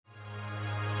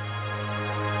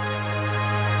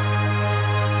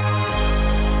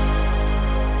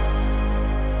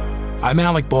I'm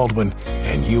Alec Baldwin,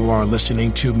 and you are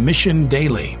listening to Mission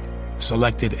Daily.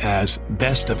 Selected as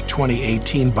Best of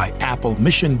 2018 by Apple,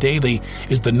 Mission Daily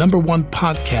is the #1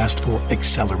 podcast for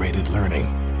accelerated learning.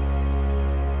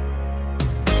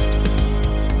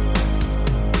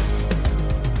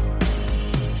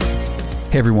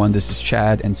 Hey everyone, this is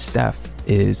Chad, and Steph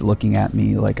is looking at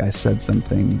me like I said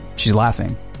something. She's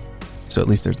laughing, so at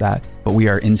least there's that. But we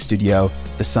are in studio.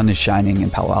 The sun is shining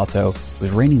in Palo Alto. It was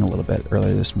raining a little bit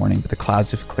earlier this morning, but the clouds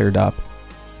have cleared up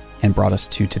and brought us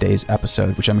to today's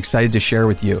episode, which I'm excited to share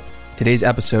with you. Today's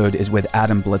episode is with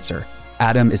Adam Blitzer.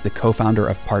 Adam is the co-founder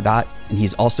of Pardot, and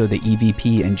he's also the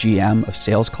EVP and GM of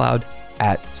Sales Cloud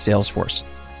at Salesforce.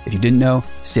 If you didn't know,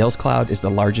 Sales Cloud is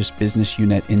the largest business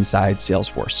unit inside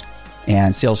Salesforce.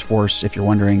 And Salesforce, if you're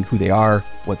wondering who they are,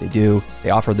 what they do,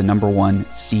 they offer the #1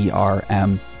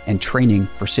 CRM and training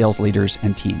for sales leaders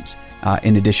and teams,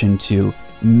 in addition to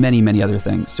many, many other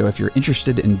things. So if you're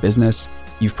interested in business,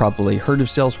 you've probably heard of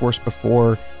Salesforce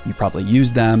before, you probably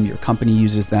use them, your company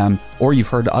uses them, or you've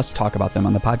heard us talk about them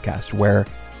on the podcast, where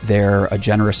they're a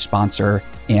generous sponsor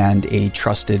and a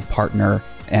trusted partner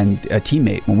and a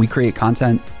teammate. When we create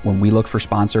content, when we look for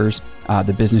sponsors,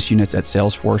 the business units at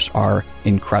Salesforce are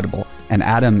incredible. And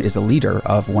Adam is a leader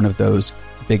of one of those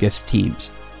biggest teams.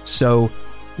 So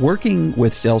working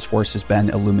with Salesforce has been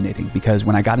illuminating because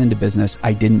when I got into business,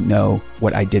 I didn't know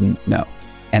what I didn't know.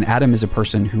 And Adam is a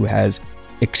person who has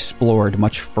explored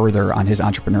much further on his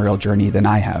entrepreneurial journey than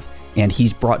I have. And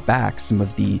he's brought back some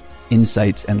of the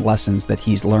insights and lessons that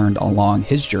he's learned along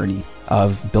his journey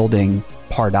of building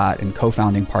Pardot and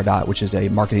co-founding Pardot, which is a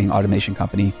marketing automation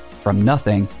company, from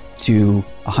nothing to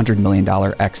a $100 million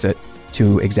exit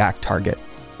to ExactTarget.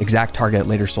 ExactTarget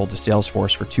later sold to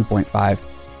Salesforce for $2.5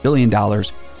 billion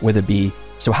with a B.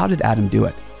 So how did Adam do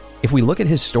it? If we look at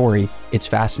his story, it's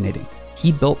fascinating.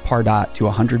 He built Pardot to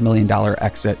a $100 million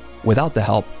exit without the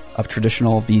help of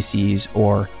traditional VCs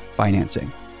or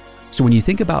financing. So when you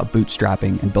think about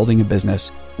bootstrapping and building a business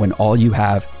when all you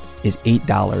have is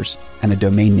 $8 and a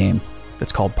domain name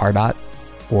that's called Pardot,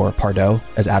 or Pardot,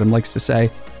 as Adam likes to say,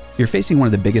 you're facing one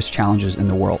of the biggest challenges in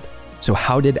the world. So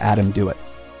how did Adam do it?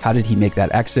 How did he make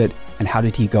that exit? And how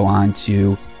did he go on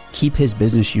to keep his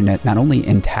business unit not only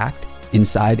intact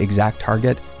inside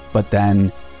ExactTarget, but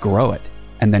then grow it,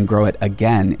 and then grow it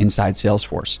again inside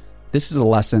Salesforce? This is a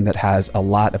lesson that has a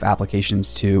lot of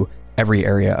applications to every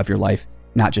area of your life,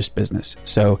 not just business.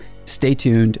 So stay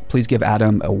tuned. Please give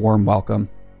Adam a warm welcome,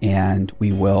 and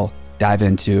we will dive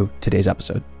into today's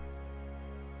episode.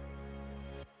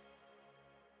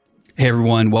 Hey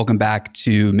everyone, welcome back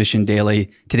to Mission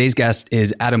Daily. Today's guest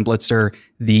is Adam Blitzer,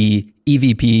 the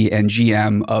EVP and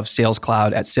GM of Sales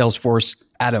Cloud at Salesforce.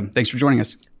 Adam, thanks for joining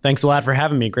us. Thanks a lot for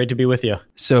having me. Great to be with you.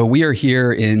 So we are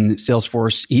here in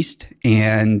Salesforce East,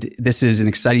 and this is an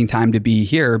exciting time to be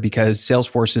here because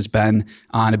Salesforce has been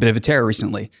on a bit of a tear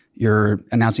recently. You're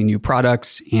announcing new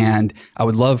products, and I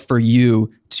would love for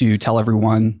you to tell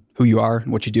everyone who you are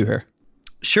and what you do here.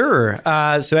 Sure.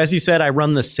 So as you said, I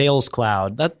run the Sales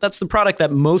Cloud. That's the product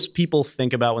that most people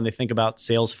think about when they think about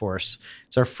Salesforce.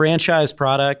 It's our franchise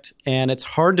product, and it's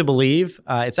hard to believe.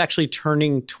 It's actually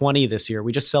turning 20 this year.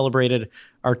 We just celebrated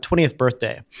our 20th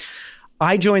birthday.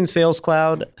 I joined Sales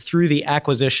Cloud through the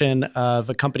acquisition of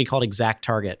a company called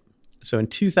ExactTarget. So in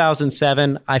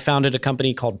 2007, I founded a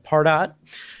company called Pardot.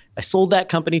 I sold that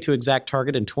company to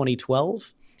ExactTarget in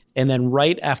 2012. And then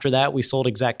right after that, we sold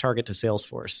ExactTarget to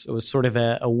Salesforce. It was sort of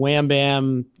a wham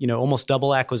bam, almost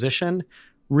double acquisition.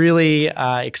 Really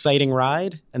exciting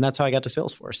ride. And that's how I got to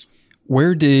Salesforce.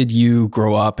 Where did you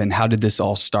grow up and how did this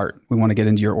all start? We want to get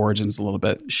into your origins a little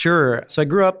bit. Sure. So I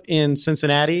grew up in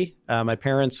Cincinnati. My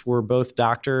parents were both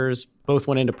doctors, both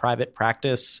went into private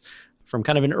practice. From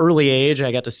kind of an early age,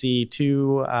 I got to see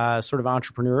two sort of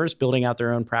entrepreneurs building out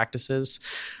their own practices.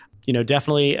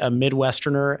 Definitely a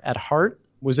Midwesterner at heart.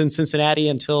 Was in Cincinnati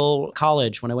until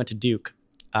college when I went to Duke.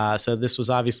 So this was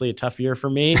obviously a tough year for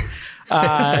me.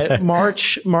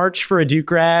 March for a Duke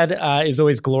grad is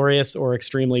always glorious or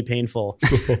extremely painful.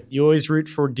 You always root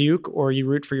for Duke or you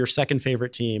root for your second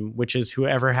favorite team, which is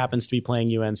whoever happens to be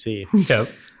playing UNC. Yep.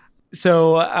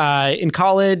 So in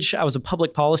college, I was a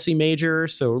public policy major,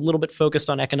 so a little bit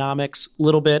focused on economics, a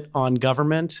little bit on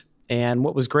government. And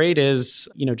what was great is,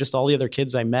 just all the other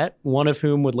kids I met, one of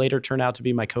whom would later turn out to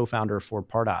be my co-founder for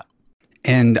Pardot.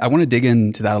 And I want to dig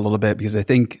into that a little bit because I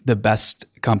think the best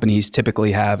companies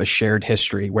typically have a shared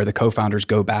history where the co-founders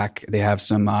go back. They have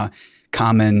some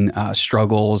common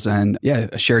struggles and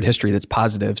a shared history that's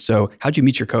positive. So how'd you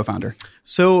meet your co-founder?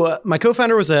 So my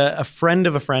co-founder was a friend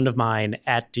of mine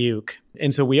at Duke.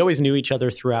 And so we always knew each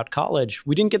other throughout college.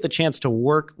 We didn't get the chance to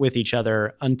work with each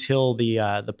other until the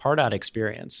Pardot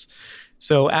experience.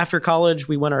 So after college,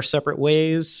 we went our separate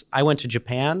ways. I went to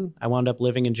Japan. I wound up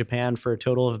living in Japan for a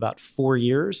total of about 4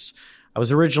 years. I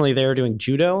was originally there doing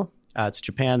Judo. It's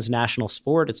Japan's national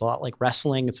sport. It's a lot like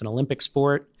wrestling. It's an Olympic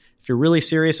sport. If you're really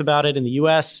serious about it in the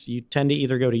US, you tend to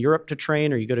either go to Europe to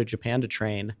train or you go to Japan to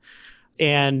train.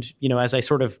 And, as I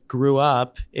sort of grew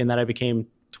up in that I became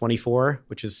 24,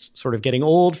 which is sort of getting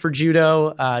old for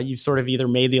judo, you've sort of either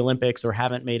made the Olympics or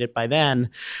haven't made it by then.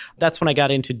 That's when I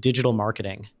got into digital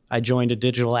marketing. I joined a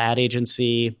digital ad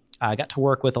agency. I got to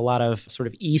work with a lot of sort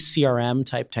of eCRM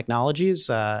type technologies,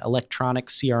 electronic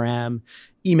CRM,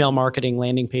 email marketing,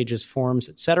 landing pages, forms,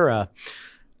 et cetera.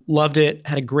 Loved it,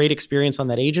 had a great experience on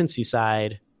that agency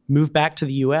side, moved back to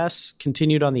the US,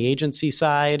 continued on the agency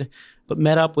side, but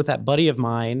met up with that buddy of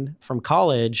mine from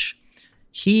college.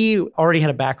 He already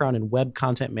had a background in web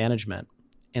content management.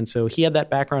 And so he had that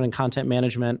background in content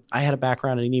management. I had a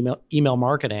background in email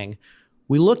marketing.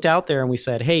 We looked out there and we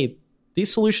said, hey,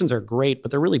 these solutions are great,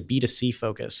 but they're really B2C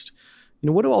focused.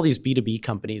 What do all these B2B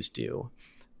companies do?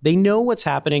 They know what's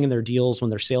happening in their deals when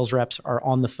their sales reps are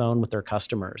on the phone with their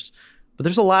customers. But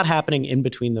there's a lot happening in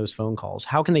between those phone calls.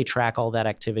 How can they track all that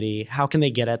activity? How can they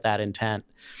get at that intent?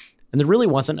 And there really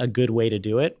wasn't a good way to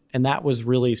do it. And that was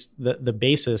really the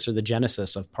basis or the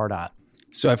genesis of Pardot.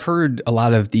 So I've heard a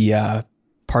lot of the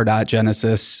Pardot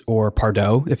genesis, or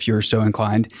Pardot, if you're so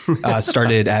inclined,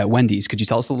 started at Wendy's. Could you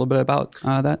tell us a little bit about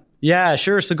that? Yeah,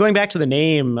 sure. So going back to the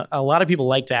name, a lot of people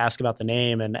like to ask about the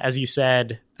name. And as you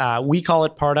said, we call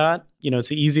it Pardot. It's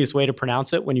the easiest way to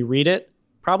pronounce it when you read it.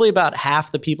 Probably about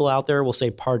half the people out there will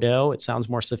say Pardot. It sounds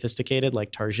more sophisticated,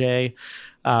 like Target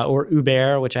or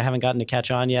Uber, which I haven't gotten to catch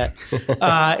on yet.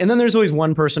 And then there's always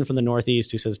one person from the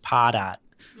Northeast who says Pardot.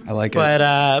 I like it.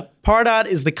 But Pardot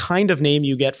is the kind of name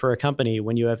you get for a company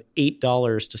when you have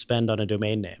 $8 to spend on a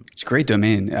domain name. It's a great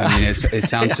domain. I mean, it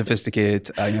sounds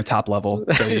sophisticated, top level.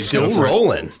 So Still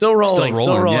rolling. Still rolling.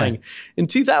 Yeah. In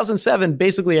 2007,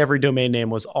 basically every domain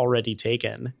name was already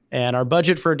taken. And our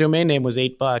budget for a domain name was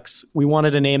 $8. We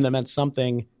wanted a name that meant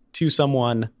something to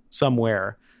someone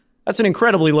somewhere. That's an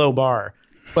incredibly low bar,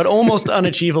 but almost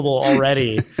unachievable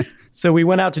already. So we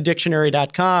went out to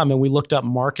dictionary.com and we looked up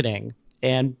marketing.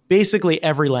 And basically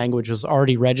every language was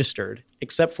already registered,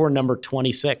 except for number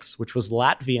 26, which was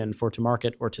Latvian for to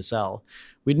market or to sell.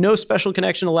 We had no special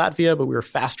connection to Latvia, but we were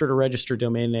faster to register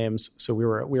domain names. So we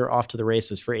were off to the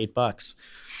races for $8.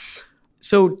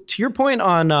 So to your point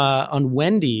on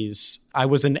Wendy's, I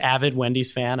was an avid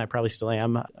Wendy's fan. I probably still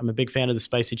am. I'm a big fan of the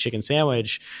spicy chicken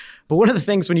sandwich. But one of the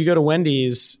things when you go to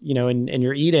Wendy's, and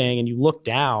you're eating and you look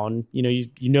down, you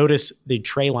notice the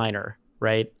tray liner,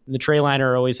 right? And the tray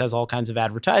liner always has all kinds of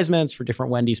advertisements for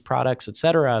different Wendy's products, et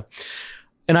cetera.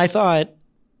 And I thought,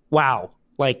 wow,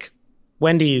 like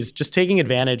Wendy's just taking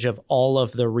advantage of all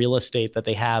of the real estate that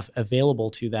they have available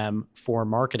to them for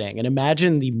marketing. And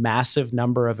imagine the massive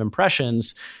number of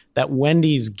impressions that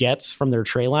Wendy's gets from their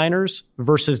tray liners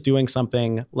versus doing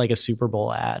something like a Super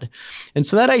Bowl ad. And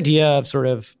so that idea of sort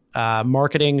of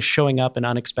marketing showing up in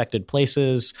unexpected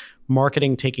places,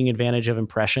 marketing taking advantage of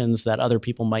impressions that other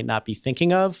people might not be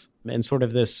thinking of, and sort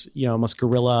of this, almost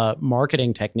guerrilla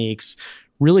marketing techniques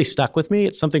really stuck with me.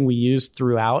 It's something we used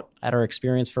throughout at our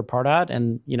experience for Pardot.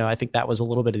 And, I think that was a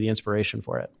little bit of the inspiration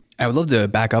for it. I would love to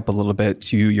back up a little bit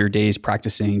to your days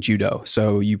practicing judo.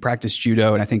 So you practice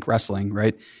judo and I think wrestling,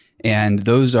 right? And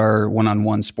those are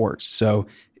one-on-one sports. So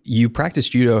you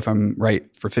practiced judo, if I'm right,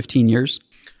 for 15 years?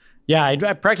 Yeah, I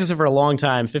practiced it for a long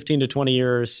time, 15 to 20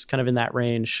 years, kind of in that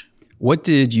range. What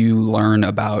did you learn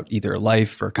about either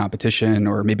life or competition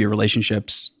or maybe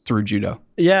relationships through judo?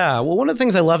 Yeah, well, one of the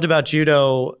things I loved about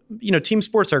judo, team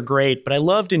sports are great, but I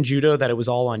loved in judo that it was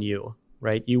all on you,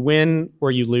 right? You win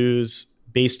or you lose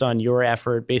based on your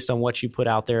effort, based on what you put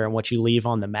out there and what you leave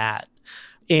on the mat.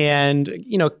 And,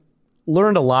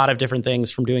 learned a lot of different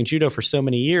things from doing judo for so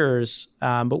many years.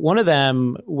 But one of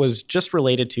them was just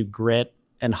related to grit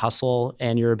and hustle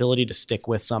and your ability to stick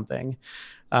with something.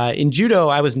 In judo,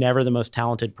 I was never the most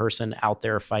talented person out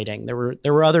there fighting. There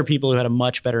were other people who had a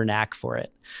much better knack for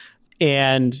it.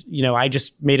 And, I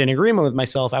just made an agreement with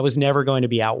myself. I was never going to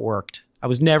be outworked. I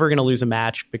was never going to lose a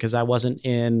match because I wasn't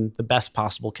in the best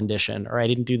possible condition or I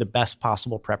didn't do the best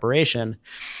possible preparation.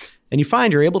 And you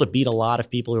find you're able to beat a lot of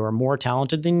people who are more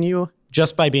talented than you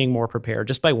just by being more prepared,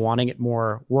 just by wanting it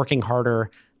more, working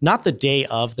harder, not the day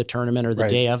of the tournament or the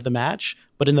day of the match,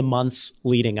 but in the months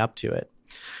leading up to it.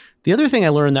 The other thing I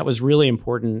learned that was really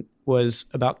important was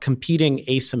about competing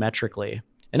asymmetrically.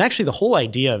 And actually, the whole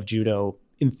idea of judo,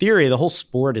 in theory, the whole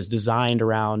sport is designed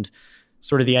around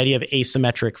sort of the idea of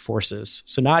asymmetric forces.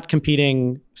 So not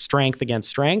competing strength against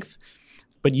strength,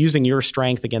 but using your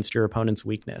strength against your opponent's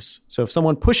weakness. So if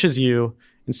someone pushes you,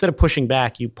 instead of pushing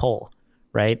back, you pull,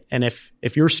 right? And if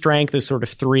your strength is sort of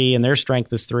 3 and their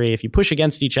strength is 3, if you push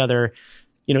against each other,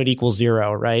 it equals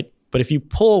 0, right? But if you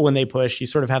pull when they push, you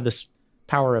sort of have this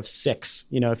power of 6,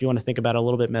 if you want to think about it a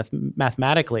little bit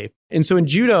mathematically. And so in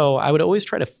judo, I would always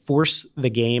try to force the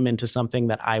game into something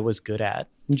that I was good at.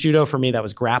 In judo, for me, that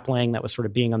was grappling. That was sort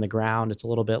of being on the ground. It's a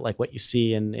little bit like what you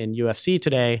see in UFC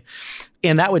today.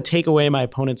 And that would take away my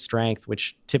opponent's strength,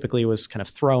 which typically was kind of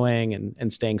throwing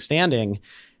and staying standing.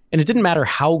 And it didn't matter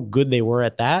how good they were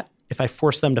at that if I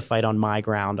forced them to fight on my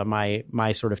ground, on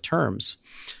my sort of terms.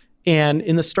 And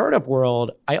in the startup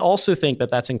world, I also think that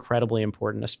that's incredibly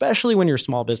important, especially when you're a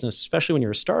small business, especially when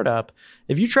you're a startup.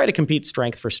 If you try to compete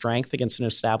strength for strength against an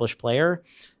established player,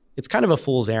 it's kind of a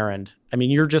fool's errand. I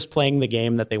mean, you're just playing the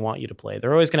game that they want you to play.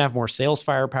 They're always going to have more sales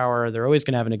firepower. They're always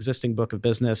going to have an existing book of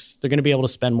business. They're going to be able to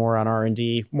spend more on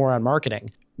R&D, more on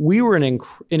marketing. We were in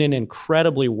an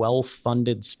incredibly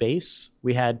well-funded space.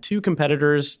 We had 2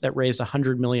 competitors that raised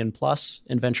 $100 million plus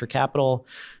in venture capital,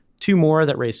 2 more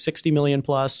that raised $60 million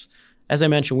plus. As I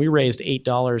mentioned, we raised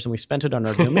 $8 and we spent it on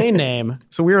our domain name.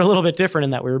 So we were a little bit different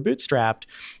in that we were bootstrapped.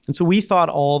 And so we thought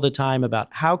all the time about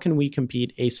how can we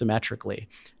compete asymmetrically?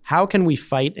 How can we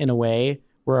fight in a way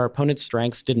where our opponent's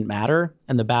strengths didn't matter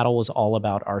and the battle was all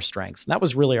about our strengths? And that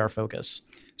was really our focus.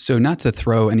 So not to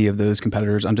throw any of those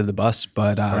competitors under the bus,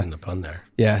 but pardon the pun there.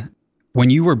 Yeah.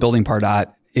 When you were building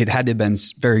Pardot, it had to have been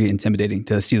very intimidating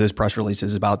to see those press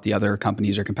releases about the other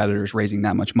companies or competitors raising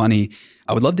that much money.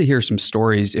 I would love to hear some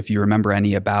stories, if you remember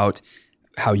any, about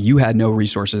how you had no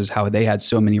resources, how they had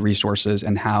so many resources,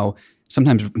 and how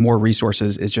sometimes more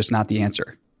resources is just not the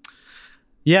answer.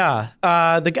 Yeah.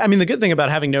 The good thing about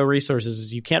having no resources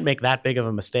is you can't make that big of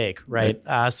a mistake, right?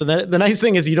 So the nice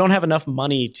thing is you don't have enough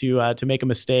money to make a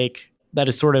mistake that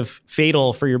is sort of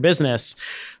fatal for your business.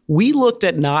 We looked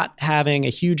at not having a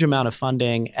huge amount of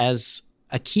funding as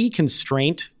a key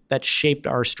constraint that shaped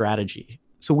our strategy.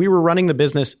 So we were running the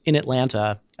business in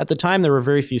Atlanta. At the time, there were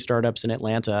very few startups in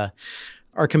Atlanta.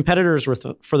 Our competitors were,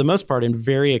 for the most part, in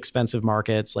very expensive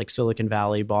markets like Silicon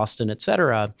Valley, Boston, et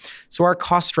cetera. So our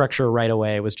cost structure right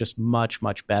away was just much,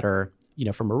 much better,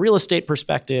 from a real estate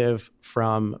perspective,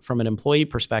 from an employee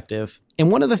perspective.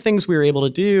 And one of the things we were able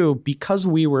to do, because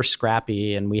we were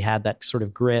scrappy and we had that sort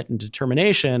of grit and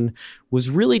determination, was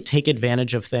really take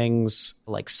advantage of things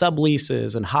like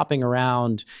subleases and hopping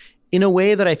around in a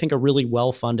way that I think a really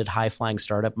well-funded, high-flying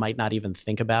startup might not even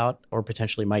think about or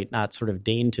potentially might not sort of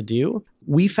deign to do.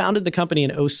 We founded the company in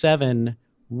 2007,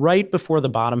 right before the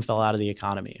bottom fell out of the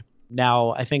economy.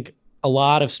 Now, I think a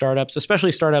lot of startups,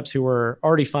 especially startups who were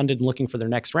already funded and looking for their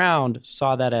next round,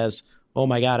 saw that as, oh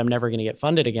my God, I'm never going to get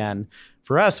funded again.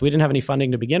 For us, we didn't have any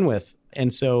funding to begin with.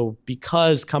 And so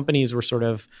because companies were sort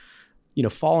of,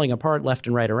 falling apart left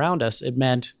and right around us, it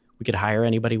meant we could hire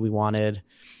anybody we wanted.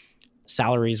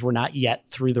 Salaries were not yet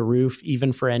through the roof,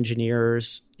 even for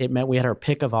engineers. It meant we had our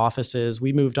pick of offices.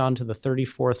 We moved on to the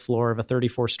 34th floor of a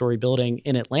 34-story building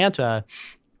in Atlanta.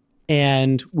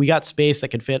 And we got space that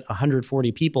could fit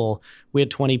 140 people. We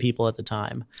had 20 people at the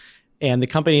time. And the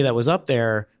company that was up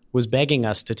there was begging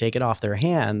us to take it off their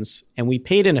hands. And we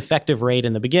paid an effective rate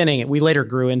in the beginning. We later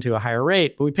grew into a higher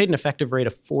rate, but we paid an effective rate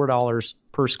of $4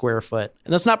 per square foot.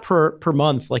 And that's not per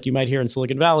month like you might hear in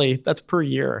Silicon Valley. That's per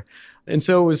year. And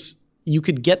so you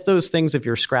could get those things if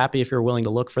you're scrappy, if you're willing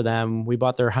to look for them. We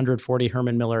bought their 140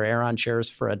 Herman Miller Aeron chairs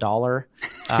for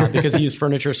 $1 because used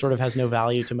furniture sort of has no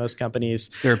value to most companies.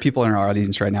 There are people in our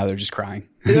audience right now, they're just crying.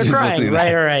 They're crying,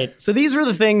 right. So these were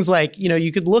the things like,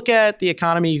 you could look at the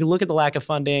economy, you could look at the lack of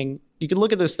funding, you could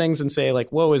look at those things and say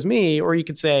like, woe is me, or you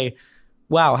could say,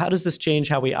 wow, how does this change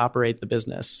how we operate the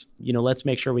business? Let's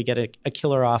make sure we get a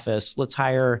killer office. Let's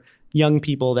hire young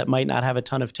people that might not have a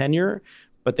ton of tenure,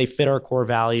 but they fit our core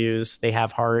values. They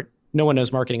have heart. No one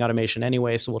knows marketing automation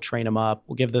anyway, so we'll train them up.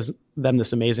 We'll give them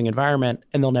this amazing environment,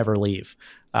 and they'll never leave.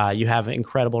 You have an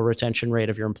incredible retention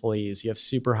rate of your employees. You have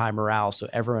super high morale, so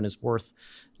everyone is worth,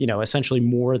 essentially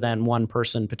more than one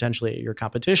person potentially at your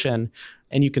competition,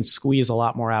 and you can squeeze a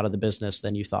lot more out of the business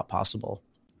than you thought possible.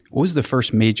 What was the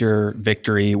first major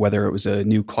victory, whether it was a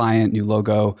new client, new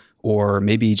logo, or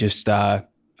maybe just a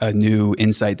new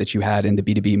insight that you had into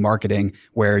B2B marketing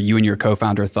where you and your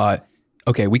co-founder thought,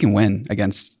 okay, we can win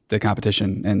against the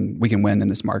competition and we can win in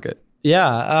this market?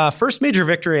 Yeah. First major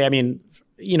victory,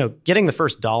 getting the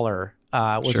first dollar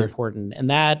was important. And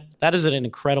that is an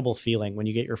incredible feeling when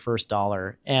you get your first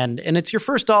dollar. And it's your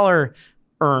first dollar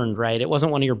earned, right? It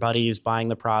wasn't one of your buddies buying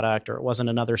the product, or it wasn't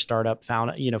another startup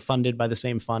funded by the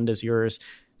same fund as yours.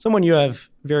 Someone you have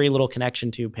very little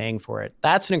connection to paying for it.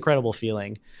 That's an incredible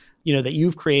feeling, that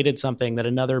you've created something that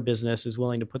another business is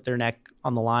willing to put their neck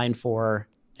on the line for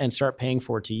and start paying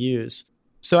for to use.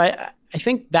 So I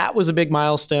think that was a big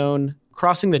milestone.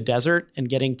 Crossing the desert and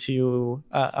getting to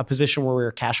a position where we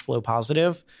were cash flow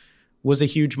positive was a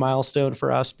huge milestone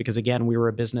for us, because again, we were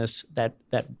a business that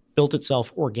built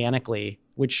itself organically,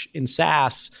 which in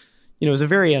SaaS, is a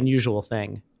very unusual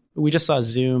thing. We just saw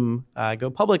Zoom go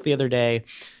public the other day,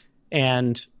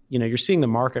 and you're seeing the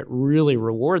market really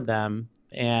reward them,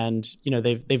 and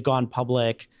they've gone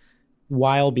public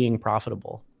while being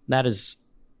profitable. That is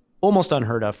almost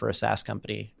unheard of for a SaaS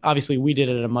company. Obviously, we did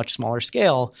it at a much smaller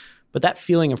scale, but that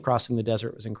feeling of crossing the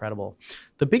desert was incredible.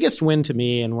 The biggest win to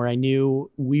me, and where I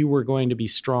knew we were going to be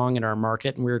strong in our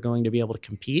market and we were going to be able to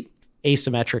compete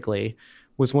asymmetrically,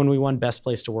 was when we won Best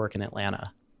Place to Work in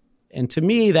Atlanta. And to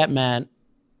me, that meant,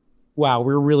 wow,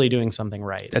 we're really doing something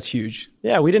right. That's huge.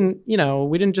 Yeah, we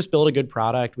didn't just build a good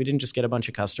product. We didn't just get a bunch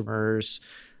of customers.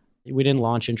 We didn't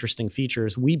launch interesting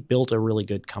features. We built a really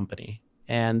good company.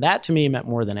 And that to me meant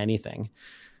more than anything.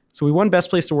 So we won Best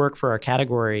Place to Work for our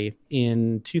category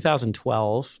in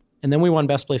 2012. And then we won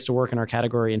Best Place to Work in our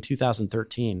category in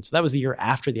 2013. So that was the year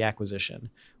after the acquisition,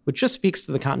 which just speaks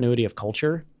to the continuity of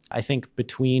culture, I think,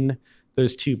 between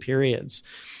those two periods.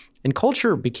 And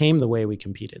culture became the way we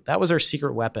competed. That was our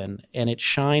secret weapon. And it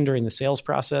shined during the sales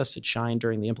process. It shined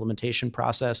during the implementation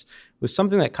process. It was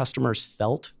something that customers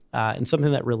felt and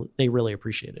something that they really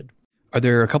appreciated. Are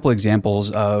there a couple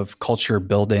examples of culture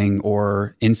building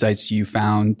or insights you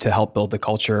found to help build the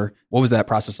culture? What was that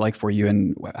process like for you,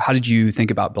 and how did you think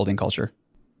about building culture?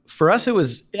 For us,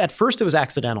 at first it was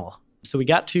accidental. So we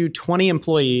got to 20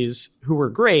 employees who were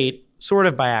great, sort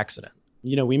of by accident.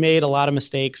 We made a lot of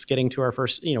mistakes getting to our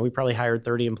first, we probably hired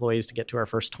 30 employees to get to our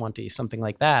first 20, something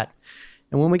like that.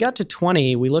 And when we got to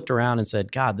 20, we looked around and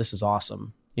said, God, this is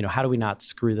awesome. How do we not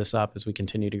screw this up as we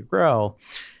continue to grow?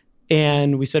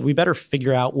 And we said, we better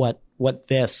figure out what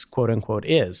this, quote unquote,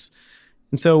 is.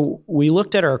 And so we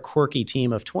looked at our quirky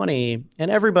team of 20, and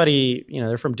everybody,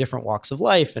 they're from different walks of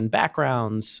life and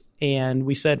backgrounds. And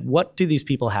we said, what do these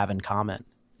people have in common?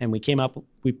 And we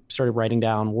started writing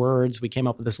down words. We came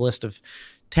up with this list of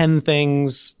 10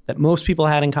 things that most people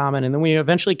had in common. And then we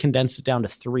eventually condensed it down to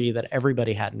 3 that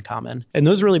everybody had in common. And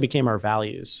those really became our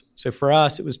values. So for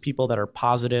us, it was people that are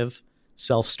positive,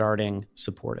 self-starting,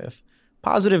 supportive.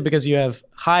 Positive because you have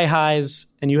high highs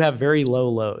and you have very low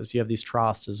lows. You have these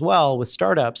troughs as well with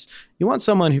startups. You want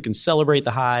someone who can celebrate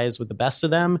the highs with the best of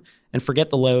them and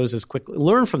forget the lows as quickly,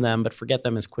 learn from them, but forget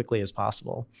them as quickly as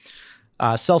possible.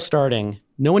 Self-starting,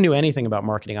 no one knew anything about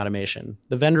marketing automation.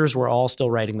 The vendors were all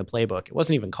still writing the playbook. It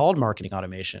wasn't even called marketing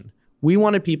automation. We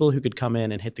wanted people who could come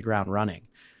in and hit the ground running.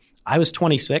 I was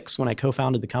 26 when I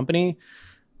co-founded the company.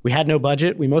 We had no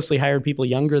budget. We mostly hired people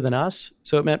younger than us.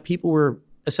 So it meant people were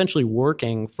essentially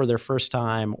working for their first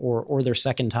time or their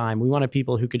second time. We wanted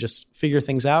people who could just figure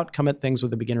things out, come at things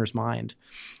with a beginner's mind.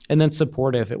 And then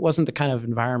supportive. It wasn't the kind of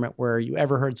environment where you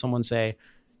ever heard someone say,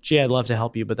 gee, I'd love to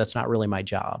help you, but that's not really my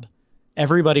job.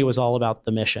 Everybody was all about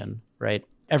the mission, right?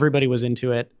 Everybody was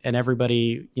into it, and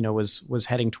everybody, was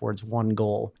heading towards one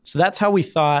goal. So that's how we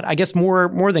thought. I guess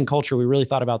more than culture, we really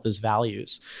thought about those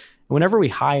values. And whenever we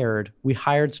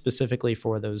hired specifically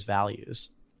for those values.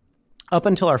 Up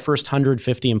until our first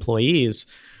 150 employees,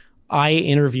 I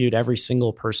interviewed every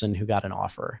single person who got an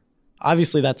offer.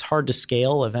 Obviously, that's hard to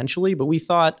scale eventually, but we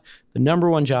thought the number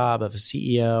one job of a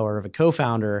CEO or of a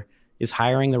co-founder is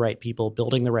hiring the right people,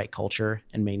 building the right culture,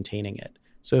 and maintaining it.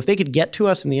 So if they could get to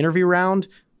us in the interview round,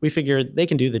 we figured they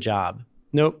can do the job.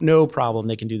 No problem,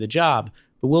 they can do the job.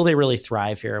 But will they really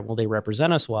thrive here? Will they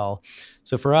represent us well?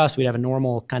 So for us, we'd have a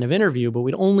normal kind of interview, but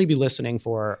we'd only be listening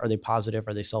for, are they positive?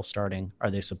 Are they self-starting?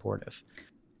 Are they supportive?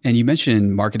 And you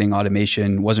mentioned marketing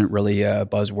automation wasn't really a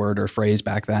buzzword or phrase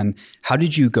back then. How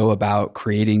did you go about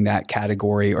creating that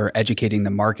category or educating the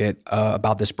market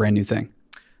about this brand new thing?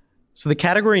 So the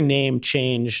category name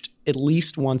changed at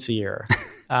least once a year.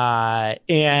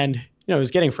 And it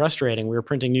was getting frustrating. We were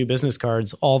printing new business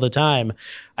cards all the time.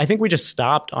 I think we just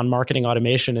stopped on marketing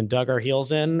automation and dug our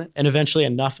heels in. And eventually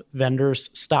enough vendors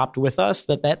stopped with us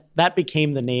that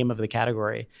became the name of the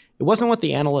category. It wasn't what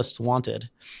the analysts wanted.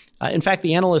 In fact,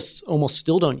 the analysts almost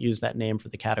still don't use that name for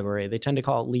the category. They tend to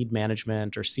call it lead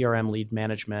management or CRM lead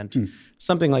management,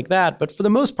 something like that. But for the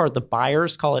most part, the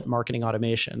buyers call it marketing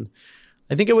automation.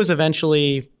 I think it was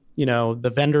eventually,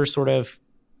 the vendors sort of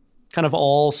kind of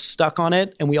all stuck on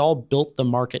it, and we all built the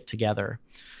market together.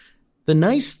 The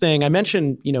nice thing, I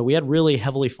mentioned, we had really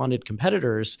heavily funded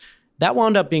competitors. That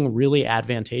wound up being really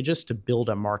advantageous to build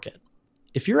a market.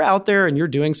 If you're out there and you're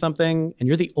doing something and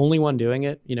you're the only one doing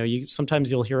it,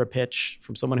 sometimes you'll hear a pitch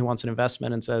from someone who wants an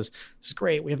investment and says, "This is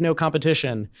great, we have no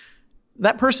competition."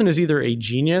 That person is either a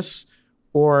genius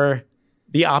or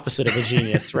the opposite of a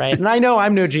genius, right? And I know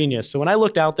I'm no genius. So when I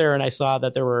looked out there and I saw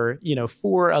that there were,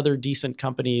 4 other decent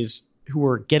companies who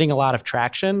were getting a lot of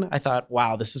traction, I thought,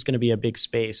 wow, this is going to be a big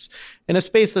space. In a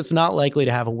space that's not likely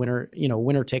to have a winner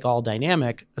take all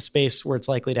dynamic, a space where it's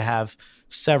likely to have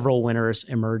several winners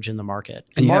emerge in the market.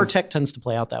 And MarTech tends to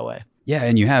play out that way. Yeah,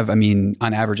 and you have, on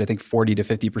average, I think 40 to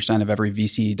 50% of every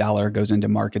VC dollar goes into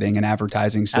marketing and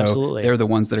advertising. So Absolutely. They're the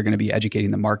ones that are going to be educating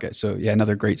the market. So yeah,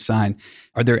 another great sign.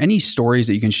 Are there any stories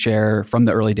that you can share from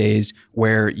the early days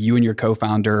where you and your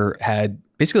co-founder had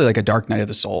basically like a dark night of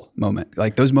the soul moment?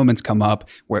 Like those moments come up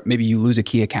where maybe you lose a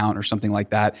key account or something like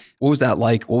that. What was that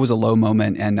like? What was a low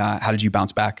moment and how did you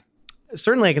bounce back?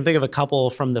 Certainly, I can think of a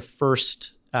couple from the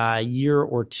first year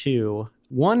or two.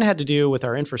 One had to do with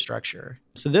our infrastructure.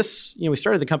 So this, we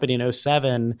started the company in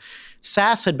 2007.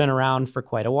 SaaS had been around for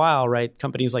quite a while, right?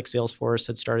 Companies like Salesforce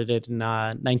had started it in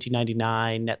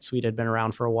 1999. NetSuite had been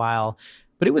around for a while,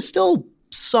 but it was still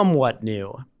somewhat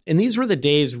new. And these were the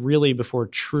days really before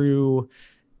true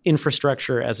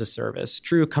infrastructure as a service,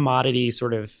 true commodity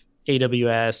sort of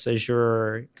AWS,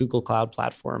 Azure, Google Cloud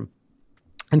Platform.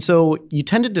 And so you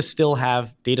tended to still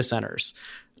have data centers.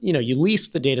 You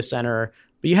leased the data center,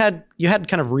 but you had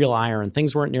kind of real iron.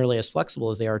 Things weren't nearly as flexible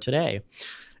as they are today.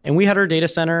 And we had our data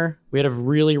center. We had a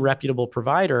really reputable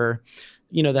provider,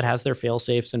 that has their fail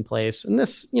safes in place. And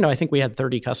this, I think we had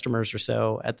 30 customers or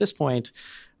so at this point.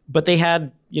 But they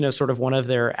had, sort of one of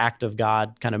their act of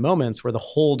God kind of moments where the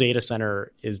whole data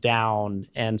center is down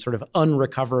and sort of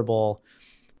unrecoverable.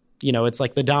 It's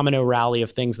like the domino rally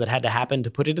of things that had to happen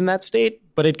to put it in that state,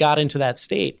 but it got into that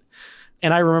state.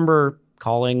 And I remember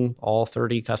calling all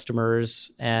 30 customers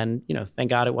and,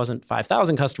 thank God it wasn't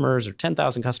 5,000 customers or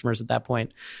 10,000 customers at that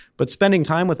point, but spending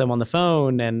time with them on the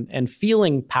phone and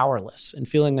feeling powerless and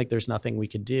feeling like there's nothing we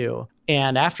could do.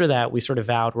 And after that, we sort of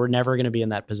vowed we're never going to be in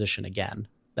that position again.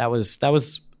 That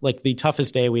was like the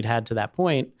toughest day we'd had to that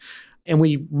point. And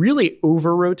we really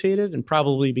over-rotated and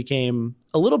probably became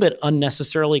a little bit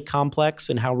unnecessarily complex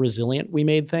in how resilient we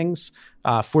made things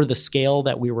for the scale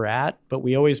that we were at. But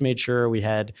we always made sure we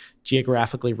had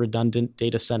geographically redundant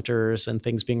data centers and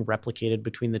things being replicated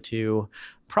between the two,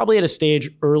 probably at a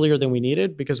stage earlier than we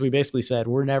needed, because we basically said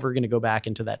we're never going to go back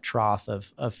into that trough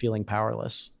of feeling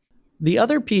powerless. The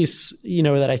other piece,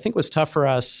 that I think was tough for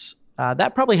us,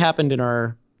 that probably happened in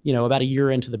our, about a year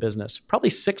into the business,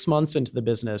 probably 6 months into the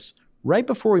business. Right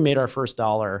before we made our first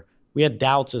dollar, we had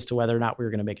doubts as to whether or not we were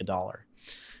going to make a dollar.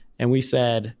 And we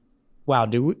said, wow,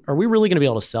 are we really going to be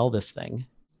able to sell this thing?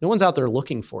 No one's out there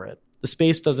looking for it. The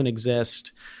space doesn't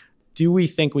exist. Do we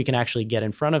think we can actually get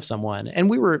in front of someone? And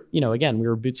we were, again, we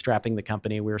were bootstrapping the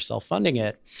company. We were self-funding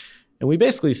it. And we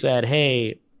basically said,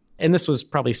 hey, and this was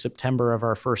probably September of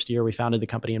our first year. We founded the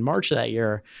company in March of that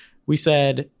year. We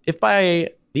said, if by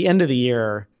the end of the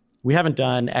year, we haven't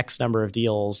done X number of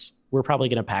deals, we're probably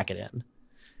going to pack it in.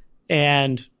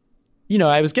 And,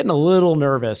 I was getting a little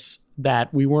nervous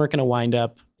that we weren't going to wind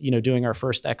up, doing our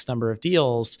first X number of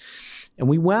deals. And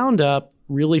we wound up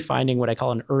really finding what I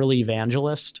call an early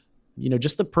evangelist,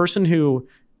 just the person who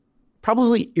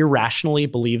probably irrationally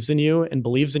believes in you and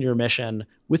believes in your mission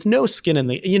with no skin in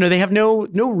the, they have no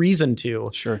reason to.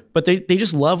 Sure. But they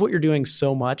just love what you're doing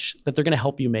so much that they're going to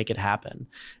help you make it happen.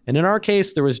 And in our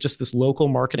case, there was just this local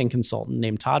marketing consultant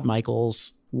named Todd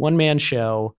Michaels, one-man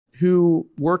show, who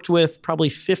worked with probably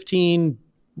 15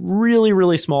 really,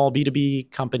 really small B2B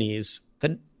companies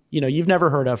that, you've never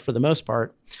heard of for the most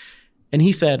part. And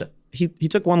he said, he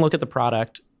took one look at the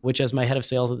product, which, as my head of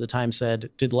sales at the time said,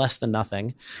 did less than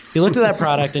nothing. He looked at that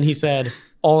product and he said,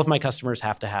 all of my customers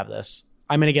have to have this.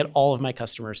 I'm going to get all of my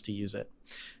customers to use it.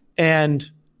 And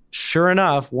sure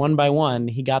enough, one by one,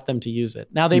 he got them to use it.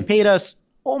 Now, they paid us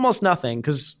almost nothing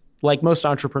because, like most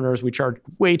entrepreneurs, we charged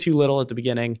way too little at the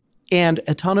beginning. And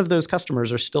a ton of those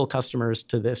customers are still customers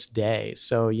to this day.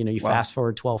 So, you fast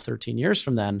forward 12, 13 years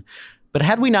from then. But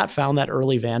had we not found that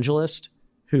early evangelist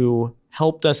who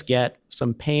helped us get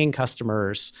some paying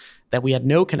customers that we had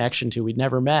no connection to, we'd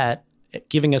never met,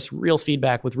 giving us real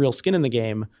feedback with real skin in the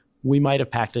game, we might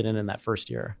have packed it in that first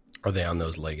year. Are they on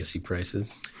those legacy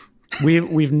prices?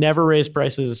 We've never raised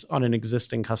prices on an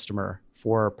existing customer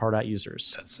for Pardot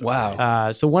users. That's so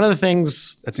wow. So one of the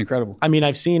things that's incredible.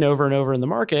 I've seen over and over in the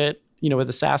market, with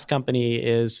a SaaS company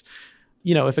is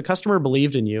if a customer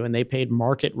believed in you and they paid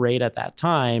market rate at that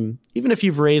time, even if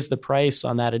you've raised the price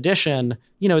on that edition,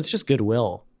 it's just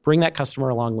goodwill. Bring that customer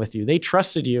along with you. They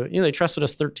trusted you. They trusted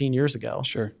us 13 years ago.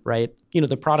 Sure. Right?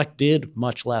 The product did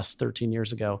much less 13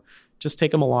 years ago. Just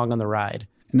take them along on the ride.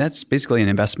 And that's basically an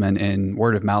investment in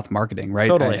word of mouth marketing, right?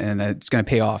 Totally. And it's going to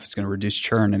pay off. It's going to reduce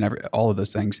churn and all of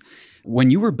those things.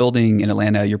 When you were building in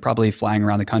Atlanta, you're probably flying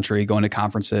around the country, going to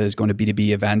conferences, going to B2B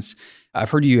events. I've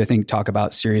heard you, I think, talk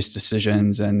about serious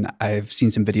decisions, and I've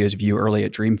seen some videos of you early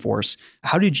at Dreamforce.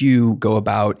 How did you go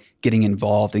about getting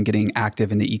involved and getting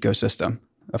active in the ecosystem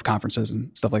of conferences and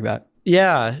stuff like that?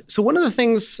 Yeah. So one of the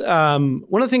things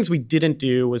we didn't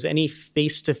do was any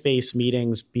face-to-face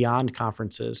meetings beyond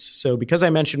conferences. So because I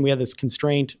mentioned we had this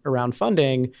constraint around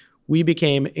funding, we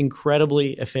became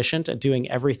incredibly efficient at doing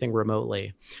everything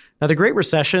remotely. Now, the Great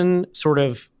Recession sort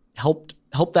of helped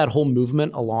that whole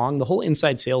movement along. The whole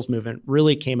inside sales movement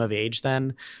really came of age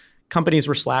then. Companies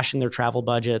were slashing their travel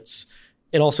budgets.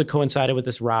 It also coincided with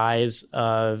this rise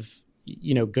of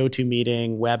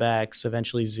GoToMeeting, WebEx,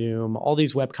 eventually Zoom, all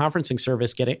these web conferencing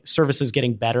services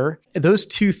getting better. Those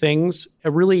two things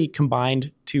really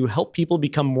combined to help people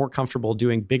become more comfortable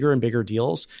doing bigger and bigger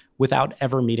deals without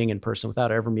ever meeting in person,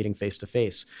 without ever meeting face to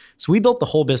face. So we built the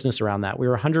whole business around that. We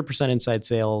were 100% inside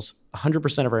sales.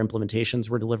 100% of our implementations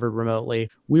were delivered remotely.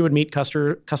 We would meet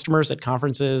customers at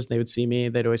conferences. They would see me.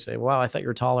 They'd always say, "Wow, I thought you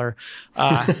were taller."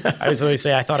 I would always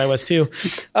say, "I thought I was too."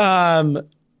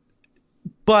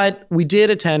 But we did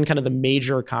attend kind of the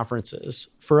major conferences.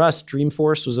 For us,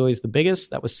 Dreamforce was always the biggest.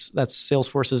 That's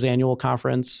Salesforce's annual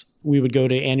conference. We would go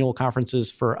to annual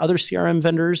conferences for other CRM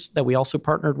vendors that we also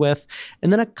partnered with.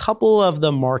 And then a couple of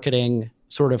the marketing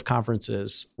sort of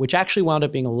conferences, which actually wound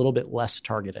up being a little bit less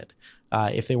targeted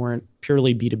if they weren't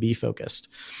purely B2B focused.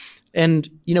 And,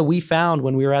 we found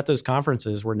when we were at those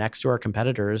conferences, we're next to our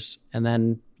competitors. And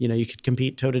then, you could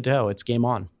compete toe to toe. It's game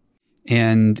on.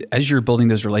 And as you're building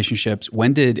those relationships,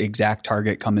 when did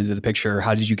ExactTarget come into the picture?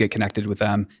 How did you get connected with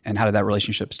them? And how did that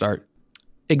relationship start?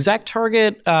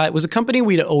 ExactTarget it was a company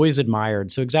we'd always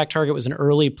admired. So ExactTarget was an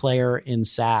early player in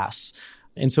SaaS.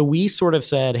 And so we sort of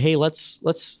said, hey,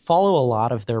 let's follow a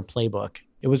lot of their playbook.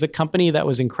 It was a company that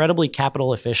was incredibly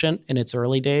capital efficient in its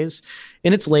early days.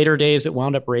 In its later days, it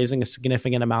wound up raising a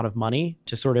significant amount of money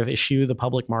to sort of issue the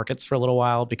public markets for a little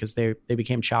while because they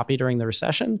became choppy during the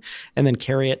recession, and then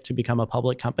carry it to become a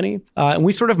public company. And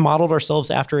we sort of modeled ourselves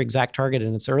after ExactTarget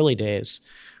in its early days.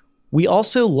 We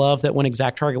also love that when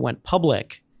ExactTarget went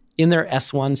public, in their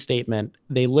S1 statement,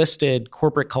 they listed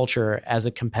corporate culture as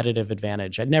a competitive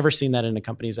advantage. I'd never seen that in a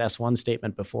company's S1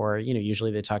 statement before.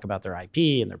 Usually they talk about their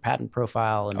IP and their patent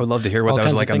profile. And I would love to hear what that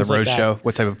was like on the roadshow.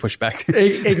 What type of pushback?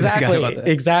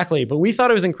 Exactly. But we thought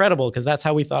it was incredible because that's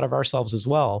how we thought of ourselves as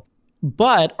well.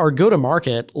 But our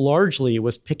go-to-market largely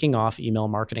was picking off email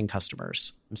marketing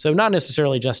customers. So not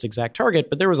necessarily just ExactTarget,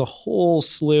 but there was a whole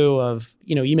slew of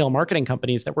email marketing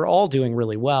companies that were all doing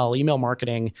really well. Email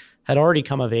marketing had already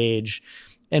come of age.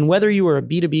 And whether you were a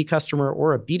B2B customer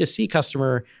or a B2C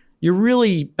customer,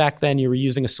 back then you were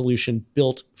using a solution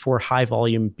built for high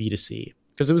volume B2C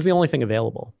because it was the only thing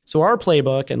available. So our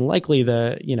playbook, and likely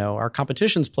our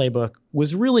competition's playbook,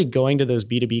 was really going to those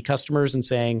B2B customers and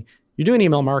saying, you're doing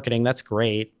email marketing, that's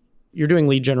great. You're doing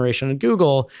lead generation on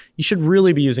Google, you should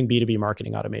really be using B2B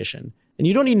marketing automation. And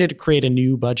you don't need to create a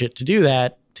new budget to do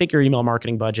that. Take your email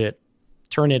marketing budget,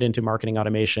 turn it into marketing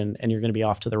automation, and you're going to be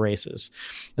off to the races.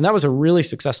 And that was a really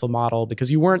successful model because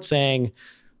you weren't saying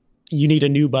you need a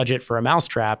new budget for a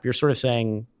mousetrap. You're sort of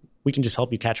saying, we can just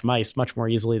help you catch mice much more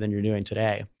easily than you're doing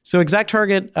today. So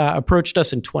ExactTarget approached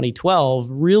us in 2012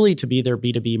 really to be their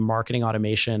B2B marketing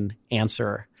automation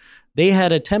answer. They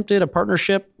had attempted a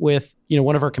partnership with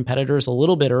one of our competitors a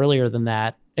little bit earlier than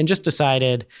that and just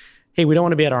decided, hey, we don't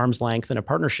want to be at arm's length in a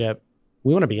partnership.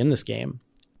 We want to be in this game.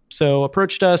 So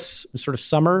approached us sort of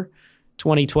summer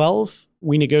 2012.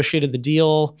 We negotiated the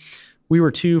deal. We were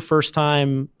two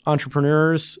first-time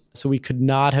entrepreneurs, so we could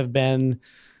not have been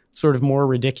sort of more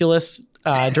ridiculous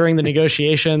during the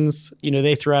negotiations.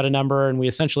 They threw out a number and we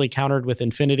essentially countered with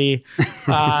infinity.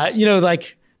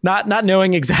 Not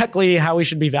knowing exactly how we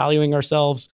should be valuing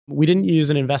ourselves. We didn't use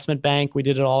an investment bank. We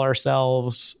did it all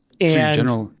ourselves. And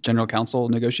so general counsel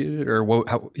negotiated, or what?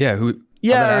 Who?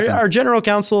 Yeah, our general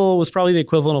counsel was probably the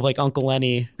equivalent of like Uncle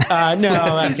Lenny.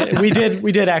 No, we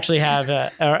did actually have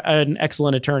an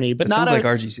excellent attorney, but not like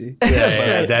RGC.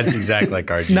 Yeah, that's exactly like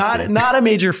RGC. Not a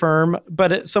major firm,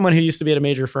 but someone who used to be at a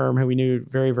major firm who we knew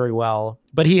very, very well.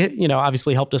 But he,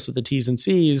 obviously helped us with the T's and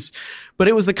C's. But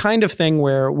it was the kind of thing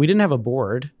where we didn't have a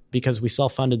board because we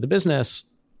self-funded the business.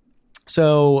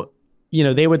 So,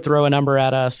 they would throw a number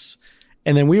at us.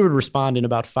 And then we would respond in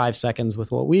about 5 seconds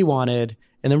with what we wanted.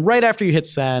 And then right after you hit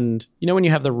send, when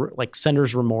you have the like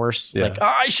sender's remorse,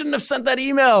 I shouldn't have sent that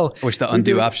email. I wish the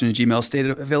undo option in Gmail stayed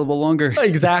available longer.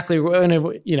 Exactly.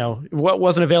 And what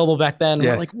wasn't available back then.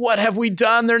 We're like, what have we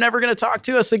done? They're never going to talk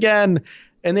to us again.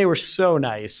 And they were so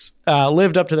nice,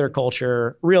 lived up to their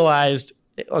culture, realized,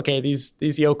 okay,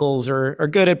 these yokels are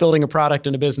good at building a product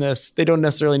and a business. They don't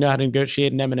necessarily know how to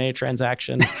negotiate an M&A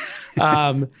transaction.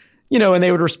 And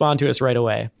they would respond to us right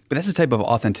away. But that's the type of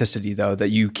authenticity, though, that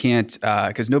you can't,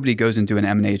 because nobody goes into an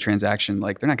M&A transaction.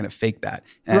 Like, they're not going to fake that.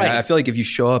 And right. I feel like if you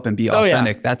show up and be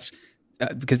authentic, that's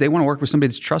because they want to work with somebody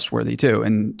that's trustworthy, too.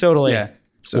 And totally. Yeah.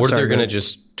 So or they're going to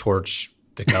just torch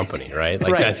the company, right?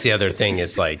 Like, right. That's the other thing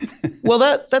is like. Well,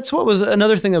 that's what was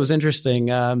another thing that was interesting.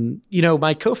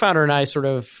 My co-founder and I sort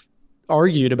of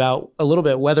argued about a little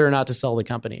bit whether or not to sell the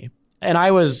company. And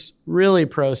I was really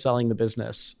pro selling the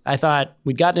business. I thought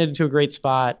we'd gotten into a great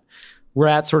spot. We're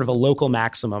at sort of a local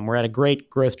maximum. We're at a great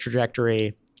growth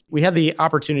trajectory. We had the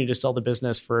opportunity to sell the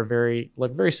business for a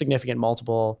very significant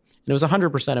multiple. And it was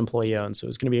 100% employee owned. So it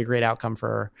was going to be a great outcome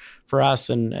for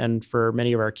us and for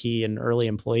many of our key and early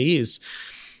employees.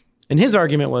 And his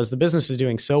argument was the business is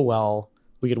doing so well,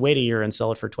 we could wait a year and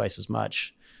sell it for twice as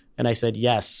much. And I said,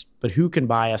 yes, but who can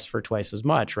buy us for twice as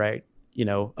much, right?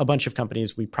 A bunch of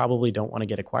companies we probably don't want to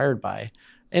get acquired by.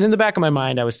 And in the back of my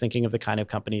mind, I was thinking of the kind of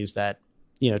companies that,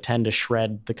 tend to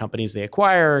shred the companies they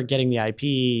acquire, getting the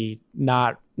IP,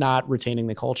 not retaining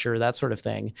the culture, that sort of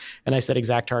thing. And I said,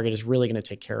 ExactTarget is really going to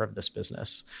take care of this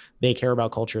business. They care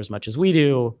about culture as much as we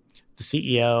do. The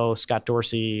CEO, Scott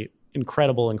Dorsey,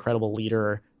 incredible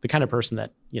leader, the kind of person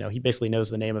that, he basically knows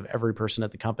the name of every person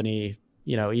at the company,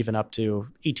 even up to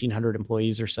 1,800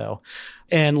 employees or so.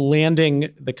 And landing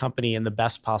the company in the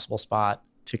best possible spot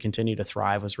to continue to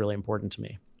thrive was really important to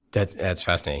me. That's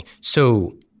fascinating.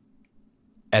 So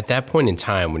at that point in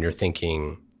time when you're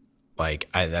thinking, like,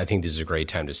 I think this is a great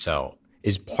time to sell,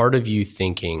 is part of you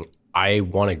thinking, I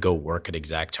want to go work at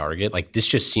ExactTarget? Like, this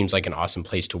just seems like an awesome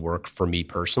place to work for me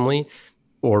personally?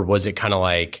 Or was it kind of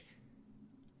like,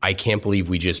 I can't believe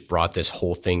we just brought this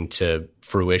whole thing to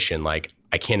fruition. Like,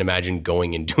 I can't imagine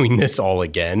going and doing this all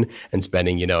again and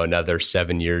spending, another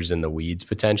 7 years in the weeds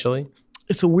potentially.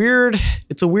 It's a weird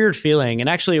feeling. And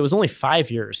actually it was only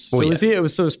 5 years. So it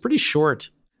was pretty short.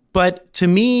 But to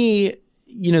me,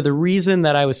 the reason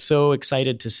that I was so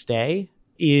excited to stay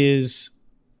is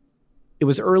it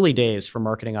was early days for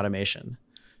marketing automation.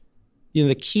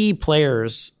 The key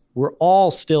players were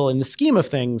all still, in the scheme of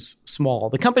things, small.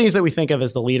 The companies that we think of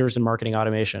as the leaders in marketing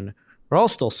automation were all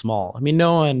still small. I mean,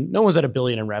 no one was at $1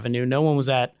 billion in revenue. No one was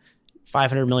at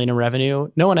 $500 million in revenue.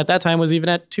 No one at that time was even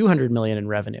at $200 million in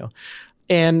revenue.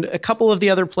 And a couple of the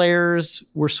other players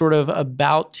were sort of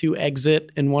about to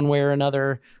exit in one way or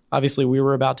another. Obviously, we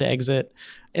were about to exit.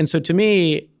 And so to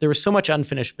me, there was so much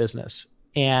unfinished business.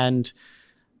 And,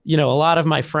 a lot of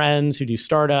my friends who do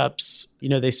startups,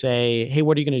 they say, hey,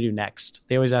 what are you going to do next?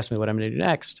 They always ask me what I'm going to do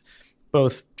next,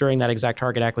 both during that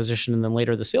ExactTarget acquisition and then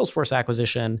later the Salesforce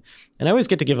acquisition. And I always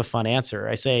get to give a fun answer.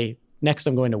 I say, next,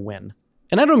 I'm going to win.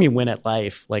 And I don't mean win at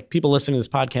life. Like, people listening to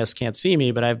this podcast can't see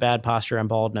me, but I have bad posture. I'm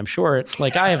bald and I'm short.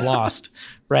 Like, I have lost,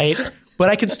 right? But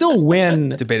I could still win.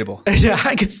 Debatable. Yeah,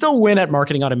 I could still win at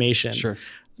marketing automation. Sure.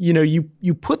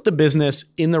 You put the business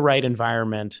in the right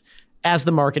environment as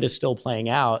the market is still playing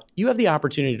out, you have the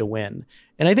opportunity to win.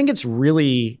 And I think it's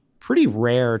really pretty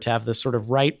rare to have this sort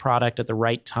of right product at the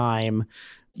right time,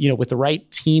 with the right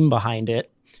team behind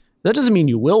it. That doesn't mean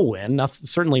you will win.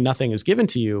 Certainly nothing is given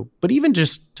to you, but even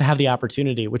just to have the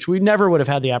opportunity, which we never would have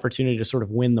had the opportunity to sort of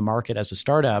win the market as a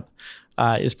startup,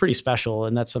 is pretty special.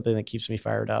 And that's something that keeps me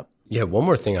fired up. Yeah, one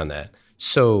more thing on that.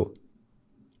 So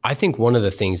I think one of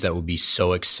the things that would be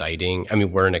so exciting, I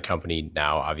mean, we're in a company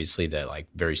now, obviously, that like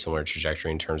very similar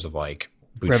trajectory in terms of like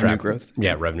revenue growth.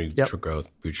 Yeah, revenue growth,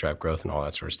 bootstrap growth, and all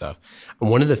that sort of stuff.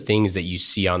 And one of the things that you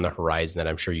see on the horizon that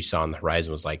I'm sure you saw on the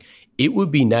horizon was like, it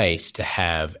would be nice to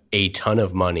have a ton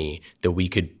of money that we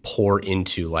could pour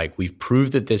into, like, we've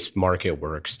proved that this market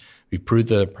works. We've proved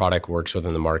the product works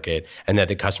within the market and that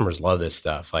the customers love this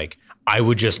stuff. Like, I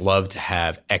would just love to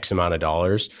have X amount of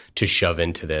dollars to shove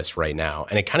into this right now.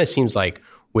 And it kind of seems like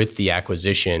with the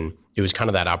acquisition, it was kind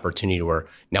of that opportunity where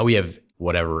now we have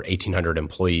 1,800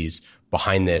 employees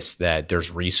behind this, that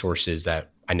there's resources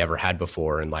that I never had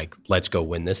before, and like, let's go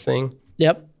win this thing.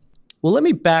 Yep. Well, let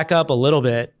me back up a little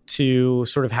bit to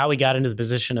sort of how we got into the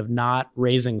position of not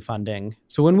raising funding.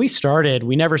 So when we started,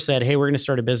 we never said, hey, we're going to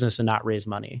start a business and not raise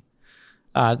money.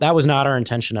 That was not our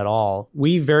intention at all.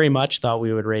 We very much thought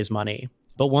we would raise money.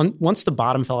 But once the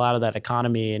bottom fell out of that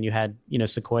economy and you had,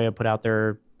 Sequoia put out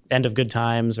their End of Good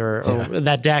Times or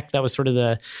that deck that was sort of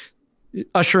the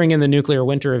ushering in the nuclear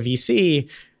winter of VC.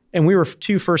 And we were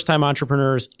two first-time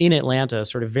entrepreneurs in Atlanta,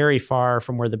 sort of very far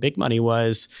from where the big money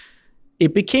was.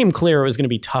 It became clear it was going to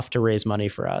be tough to raise money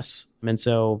for us. And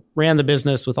so ran the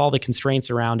business with all the constraints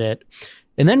around it,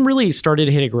 and then really started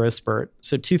to hit a growth spurt.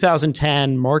 So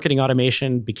 2010, marketing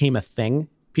automation became a thing.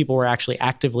 People were actually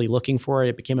actively looking for it.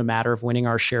 It became a matter of winning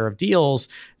our share of deals.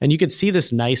 And you could see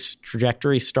this nice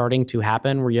trajectory starting to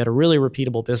happen where you had a really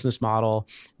repeatable business model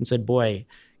and said, boy,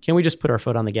 can we just put our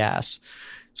foot on the gas?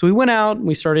 So we went out and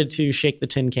we started to shake the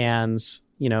tin cans,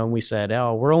 and we said,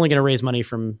 oh, we're only going to raise money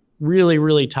from really,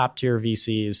 really top tier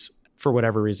VCs. For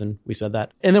whatever reason, we said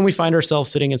that. And then we find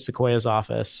ourselves sitting in Sequoia's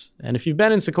office. And if you've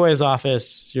been in Sequoia's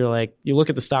office, you're like, you look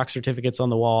at the stock certificates on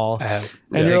the wall. I have.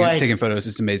 And you're like, taking photos.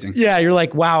 It's amazing. Yeah. You're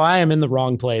like, wow, I am in the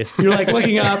wrong place. You're like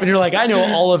looking up and you're like, I know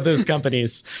all of those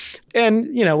companies.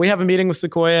 And, we have a meeting with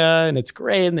Sequoia and it's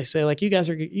great. And they say like, you guys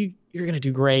are, you're going to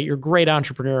do great. You're great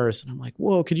entrepreneurs. And I'm like,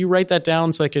 whoa, could you write that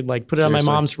down so I could like put it on my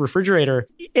mom's refrigerator?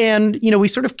 And, we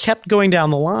sort of kept going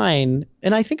down the line.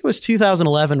 And I think it was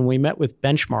 2011, we met with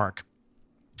Benchmark.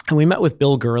 And we met with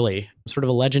Bill Gurley, sort of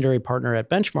a legendary partner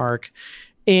at Benchmark.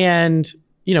 And,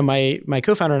 my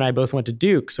co-founder and I both went to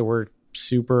Duke. So we're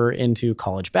super into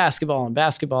college basketball.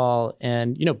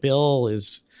 And, Bill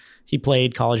he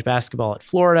played college basketball at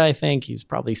Florida, I think. He's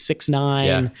probably 6'9".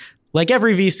 Yeah. Like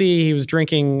every VC, he was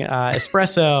drinking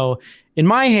espresso. In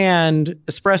my hand,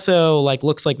 espresso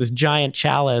looks like this giant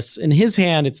chalice. In his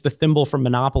hand, it's the thimble from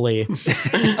Monopoly.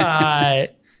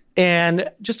 And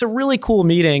just a really cool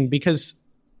meeting because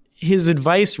his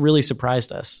advice really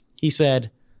surprised us. He said,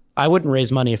 I wouldn't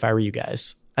raise money if I were you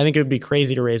guys. I think it would be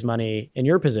crazy to raise money in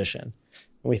your position.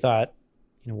 And we thought,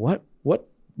 what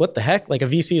the heck? Like a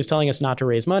VC is telling us not to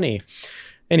raise money.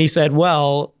 And he said,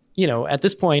 well, at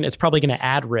this point, it's probably going to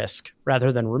add risk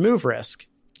rather than remove risk.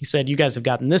 He said, you guys have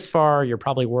gotten this far. You're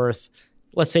probably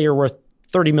let's say you're worth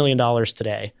 $30 million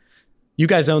today. You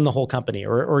guys own the whole company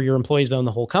or your employees own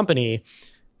the whole company.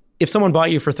 If someone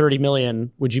bought you for 30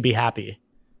 million, would you be happy?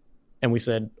 And we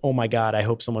said, oh my God, I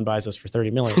hope someone buys us for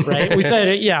 30 million, right? We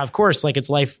said, yeah, of course, it's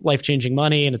life-changing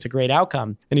money and it's a great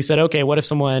outcome. And he said, okay, what if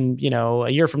someone, a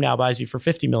year from now buys you for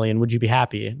 50 million? Would you be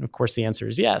happy? And of course, the answer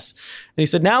is yes. And he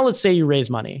said, now let's say you raise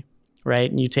money, right?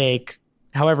 And you take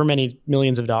however many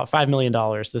millions of dollars, $5 million.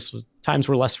 Times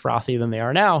were less frothy than they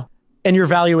are now. And your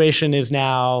valuation is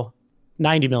now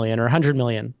 90 million or 100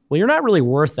 million. Well, you're not really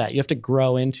worth that. You have to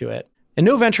grow into it. And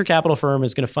no venture capital firm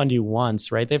is going to fund you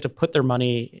once, right? They have to put their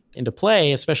money into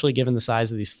play, especially given the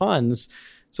size of these funds.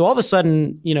 So all of a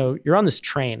sudden, you're on this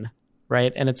train,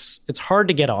 right? And it's hard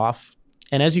to get off.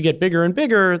 And as you get bigger and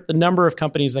bigger, the number of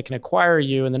companies that can acquire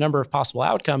you and the number of possible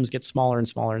outcomes get smaller and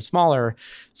smaller and smaller.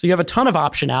 So you have a ton of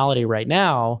optionality right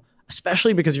now,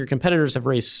 especially because your competitors have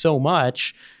raised so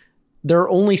much. There are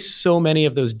only so many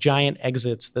of those giant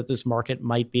exits that this market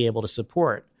might be able to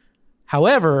support.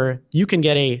 However, you can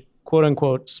get a quote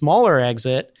unquote smaller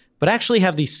exit, but actually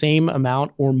have the same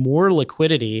amount or more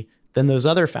liquidity than those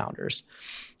other founders.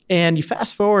 And you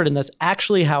fast forward, and that's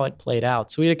actually how it played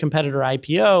out. So we had a competitor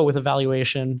IPO with a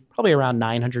valuation probably around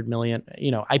 900 million.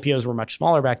 IPOs were much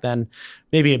smaller back then,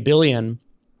 maybe $1 billion,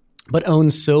 but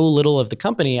owned so little of the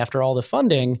company after all the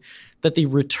funding that the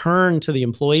return to the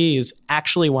employees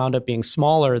actually wound up being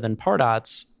smaller than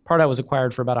Pardot's. Pardot was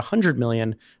acquired for about $100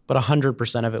 million, but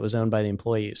 100% of it was owned by the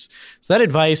employees. So that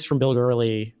advice from Bill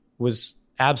Gurley was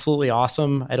absolutely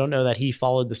awesome. I don't know that he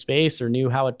followed the space or knew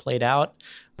how it played out,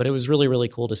 but it was really, really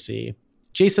cool to see.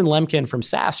 Jason Lemkin from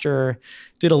SaaStr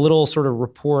did a little sort of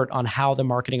report on how the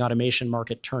marketing automation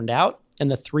market turned out and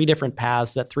the 3 different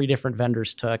paths that 3 different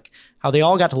vendors took, how they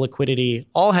all got to liquidity,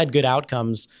 all had good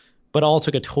outcomes, but all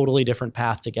took a totally different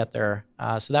path to get there.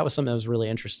 So that was something that was really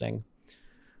interesting.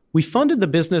 We funded the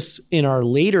business in our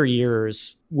later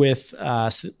years with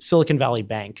Silicon Valley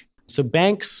Bank. So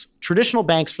traditional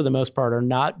banks for the most part are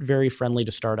not very friendly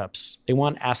to startups. They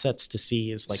want assets to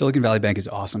seize. Silicon Valley Bank is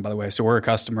awesome, by the way. So we're a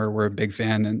customer, we're a big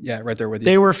fan, and yeah, right there with you.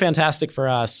 They were fantastic for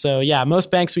us. So yeah, most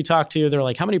banks we talk to, they're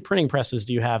like, how many printing presses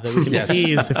do you have that we can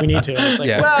seize if we need to? And it's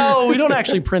like, well, we don't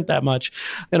actually print that much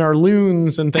in our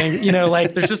loons and things.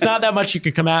 There's just not that much you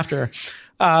could come after.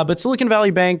 But Silicon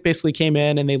Valley Bank basically came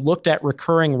in and they looked at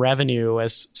recurring revenue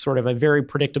as sort of a very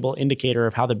predictable indicator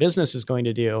of how the business is going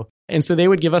to do. And so they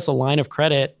would give us a line of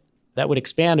credit that would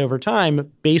expand over time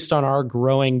based on our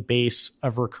growing base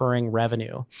of recurring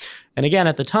revenue. And again,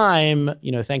 at the time,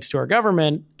 thanks to our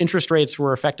government, interest rates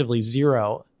were effectively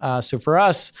zero. So for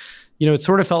us, it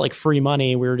sort of felt like free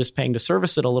money. We were just paying to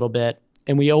service it a little bit.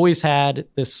 And we always had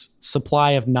this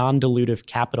supply of non-dilutive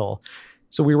capital.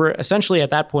 So we were essentially at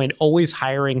that point always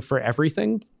hiring for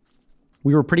everything.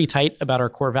 We were pretty tight about our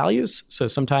core values. So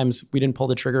sometimes we didn't pull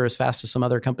the trigger as fast as some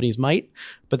other companies might,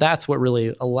 but that's what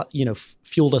really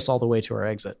fueled us all the way to our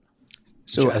exit.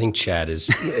 So I think Chad is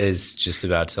just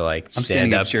about to like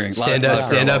stand up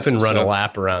and run a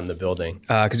lap around the building.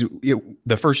 Because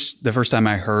the first time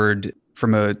I heard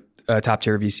from a top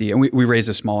tier VC, and we raised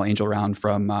a small angel round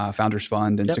from Founders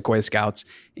Fund and Sequoia Scouts.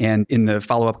 And in the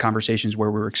follow-up conversations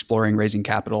where we were exploring raising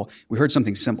capital, we heard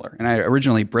something similar. And I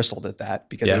originally bristled at that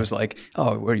because it was like,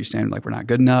 oh, what are you saying? Like we're not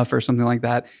good enough or something like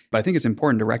that. But I think it's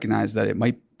important to recognize that it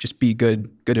might just be good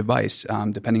advice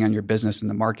depending on your business and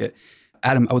the market.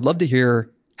 Adam, I would love to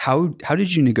hear how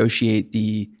did you negotiate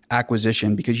the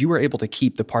acquisition, because you were able to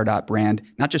keep the Pardot brand,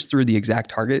 not just through the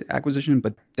ExactTarget acquisition,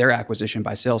 but their acquisition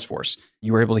by Salesforce.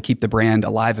 You were able to keep the brand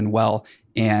alive and well.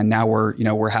 And now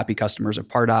we're happy customers of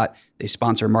Pardot. They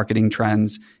sponsor marketing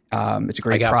trends. It's a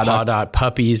great product. I got Pardot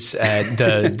puppies at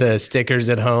the stickers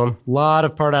at home. A lot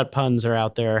of Pardot puns are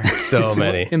out there. So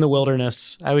many. In the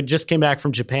wilderness. I just came back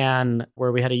from Japan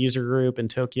where we had a user group in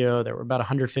Tokyo. There were about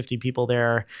 150 people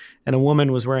there. And a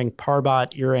woman was wearing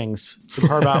Parbot earrings. So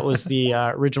Parbot was the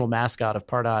original mascot of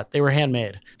Pardot. They were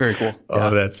handmade. Very cool. Oh,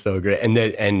 that's so great.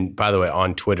 And by the way,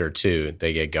 on Twitter too,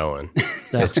 they get going.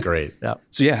 That's great. Yeah.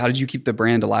 So how did you keep the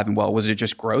brand alive and well? Was it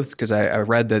just growth? Because I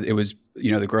read that it was,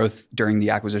 the growth during the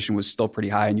acquisition was still pretty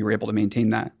high and you were able to maintain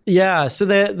that. Yeah. So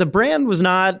the brand was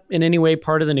not in any way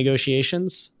part of the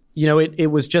negotiations.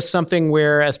 It was just something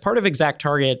where as part of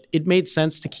ExactTarget, it made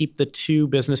sense to keep the two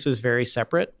businesses very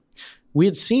separate. We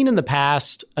had seen in the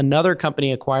past another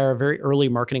company acquire a very early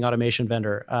marketing automation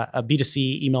vendor, a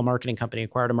B2C email marketing company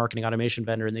acquired a marketing automation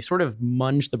vendor, and they sort of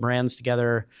munged the brands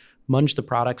together, munged the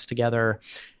products together.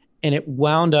 And it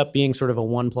wound up being sort of a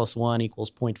 1 + 1 =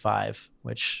 0.5,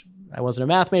 which I wasn't a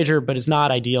math major, but it's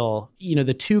not ideal.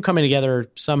 The two coming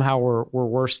together somehow were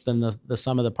worse than the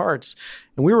sum of the parts.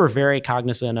 And we were very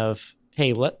cognizant of,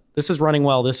 hey, this is running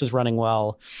well, this is running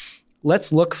well.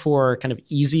 Let's look for kind of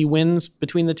easy wins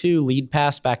between the two, lead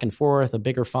pass back and forth, a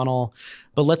bigger funnel,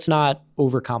 but let's not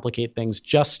overcomplicate things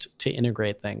just to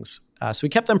integrate things. So we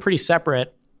kept them pretty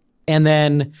separate. And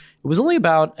then it was only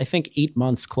about, I think, 8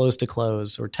 months close to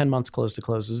close or 10 months close to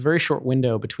close. It was a very short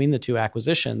window between the two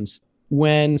acquisitions.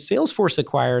 When Salesforce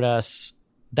acquired us,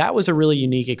 that was a really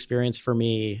unique experience for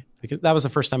me because that was the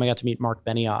first time I got to meet Mark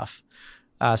Benioff.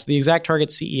 So the ExactTarget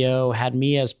CEO had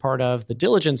me as part of the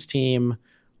diligence team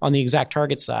on the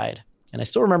ExactTarget side. And I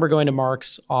still remember going to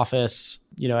Mark's office,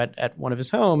 at one of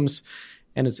his homes,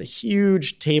 and it's a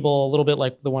huge table, a little bit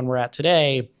like the one we're at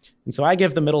today. And so I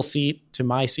give the middle seat to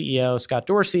my CEO, Scott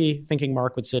Dorsey, thinking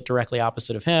Mark would sit directly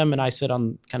opposite of him. And I sit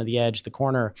on kind of the edge, the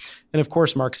corner. And of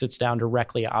course, Mark sits down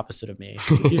directly opposite of me.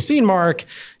 If you've seen Mark,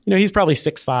 he's probably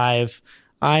 6'5".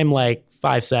 I'm like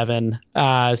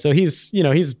 5'7". So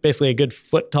he's basically a good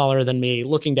foot taller than me,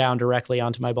 looking down directly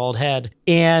onto my bald head.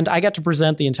 And I got to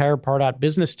present the entire Pardot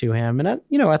business to him. And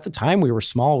at the time we were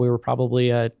small. We were probably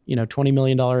a $20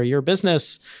 million a year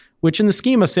business, which in the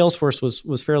scheme of Salesforce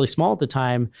was fairly small at the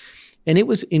time. And it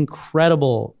was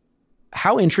incredible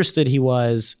how interested he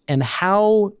was and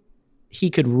how he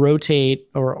could rotate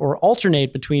or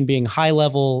alternate between being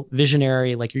high-level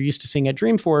visionary, like you're used to seeing at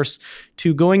Dreamforce,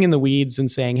 to going in the weeds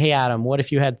and saying, hey, Adam, what if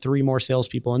you had 3 more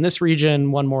salespeople in this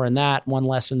region, 1 more in that, 1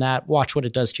 less in that? Watch what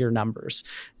it does to your numbers.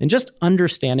 And just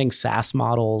understanding SaaS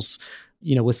models,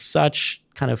 with such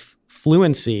kind of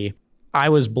fluency, I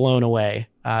was blown away.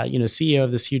 CEO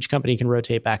of this huge company can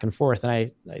rotate back and forth. And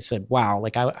I said, wow,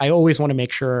 like I always want to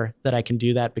make sure that I can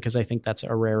do that because I think that's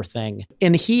a rare thing.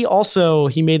 And he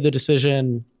made the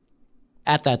decision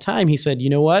at that time. He said, you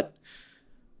know what?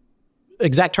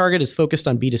 ExactTarget is focused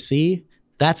on B2C.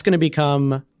 That's going to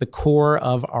become the core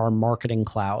of our marketing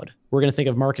cloud. We're going to think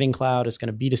of marketing cloud as kind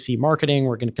of B2C marketing.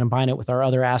 We're going to combine it with our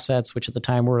other assets, which at the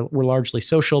time were largely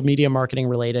social media marketing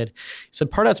related. He said,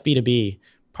 Pardot's B2B.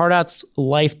 Pardot's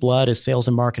lifeblood is sales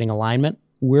and marketing alignment.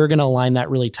 We're going to align that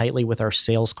really tightly with our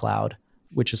sales cloud,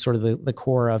 which is sort of the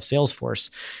core of Salesforce.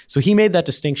 So he made that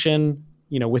distinction,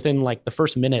 within like the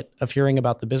first minute of hearing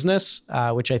about the business,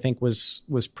 which I think was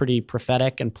pretty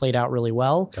prophetic and played out really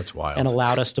well. That's wild. And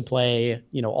allowed us to play,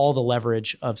 all the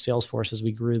leverage of Salesforce as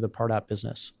we grew the Pardot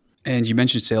business. And you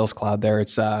mentioned Sales Cloud there.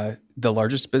 It's the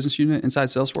largest business unit inside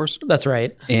Salesforce. That's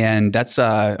right. And that's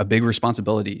a big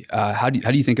responsibility. How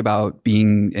do you think about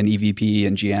being an EVP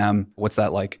and GM? What's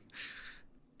that like?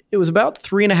 It was about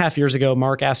 3.5 years ago,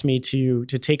 Mark asked me to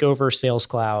take over Sales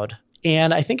Cloud.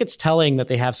 And I think it's telling that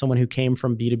they have someone who came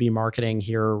from B2B marketing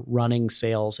here running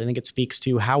sales. I think it speaks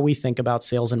to how we think about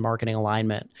sales and marketing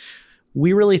alignment.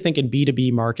 We really think in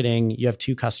B2B marketing, you have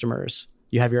 2 customers.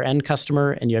 You have your end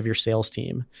customer and you have your sales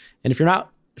team. And if you're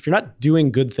not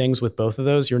doing good things with both of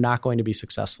those, you're not going to be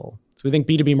successful. So we think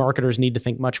B2B marketers need to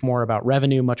think much more about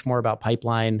revenue, much more about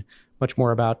pipeline, much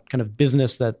more about kind of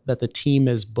business that the team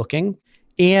is booking.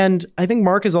 And I think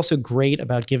Mark is also great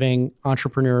about giving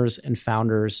entrepreneurs and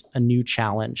founders a new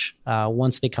challenge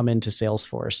once they come into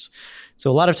Salesforce.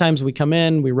 So a lot of times we come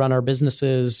in, we run our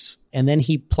businesses, and then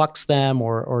he plucks them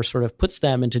or sort of puts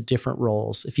them into different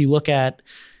roles. If you look at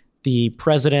the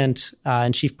president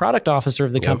and chief product officer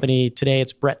of the company, today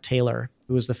it's Brett Taylor,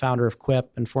 who was the founder of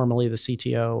Quip and formerly the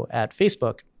CTO at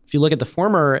Facebook. If you look at the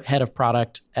former head of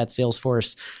product at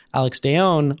Salesforce, Alex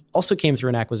Dayon, also came through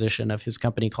an acquisition of his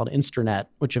company called Instranet,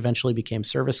 which eventually became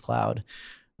Service Cloud.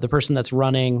 The person that's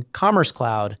running Commerce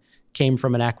Cloud came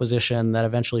from an acquisition that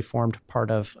eventually formed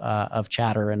part of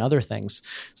Chatter and other things.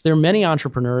 So there are many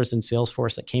entrepreneurs in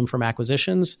Salesforce that came from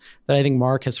acquisitions that I think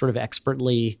Mark has sort of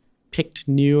expertly picked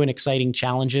new and exciting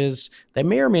challenges that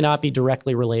may or may not be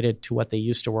directly related to what they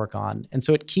used to work on. And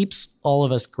so it keeps all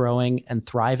of us growing and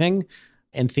thriving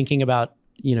and thinking about,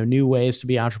 new ways to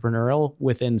be entrepreneurial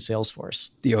within Salesforce.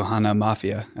 The Ohana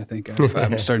Mafia, I think.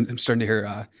 I'm starting to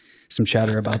hear some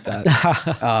chatter about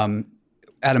that.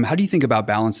 Adam, how do you think about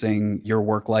balancing your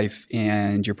work life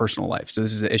and your personal life? So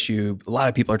this is an issue. A lot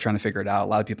of people are trying to figure it out. A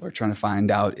lot of people are trying to find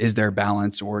out, is there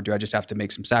balance or do I just have to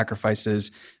make some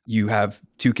sacrifices? You have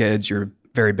 2 kids. You're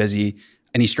very busy.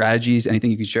 Any strategies,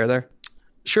 anything you can share there?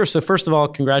 Sure. So first of all,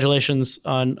 congratulations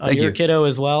on your kiddo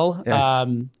as well. Yeah.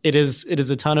 It is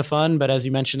a ton of fun, but as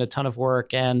you mentioned, a ton of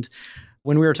work. And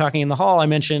when we were talking in the hall, I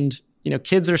mentioned,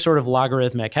 kids are sort of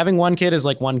logarithmic. Having 1 kid is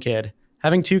like 1 kid.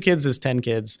 Having 2 kids is 10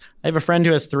 kids. I have a friend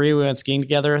who has 3. We went skiing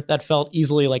together. That felt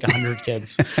easily like 100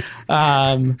 kids.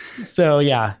 So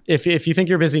yeah, if you think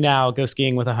you're busy now, go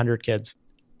skiing with 100 kids.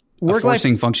 A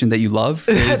forcing function that you love?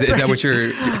 Is that what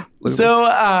you're...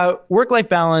 So work-life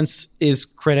balance is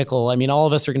critical. I mean, all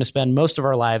of us are going to spend most of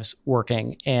our lives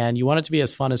working, and you want it to be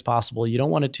as fun as possible. You don't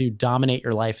want it to dominate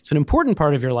your life. It's an important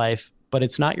part of your life, but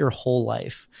it's not your whole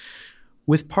life.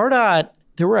 With Pardot,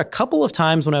 there were a couple of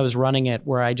times when I was running it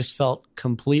where I just felt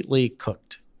completely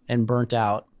cooked and burnt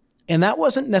out. And that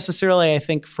wasn't necessarily, I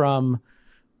think, from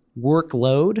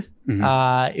workload.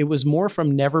 Mm-hmm. It was more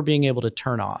from never being able to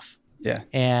turn off. Yeah.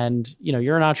 And,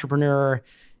 you're an entrepreneur.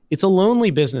 It's a lonely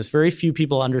business. Very few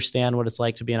people understand what it's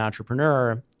like to be an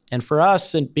entrepreneur. And for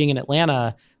us, and being in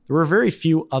Atlanta, there were very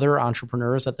few other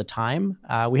entrepreneurs at the time.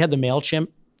 We had the MailChimp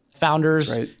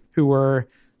founders who were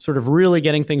sort of really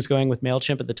getting things going with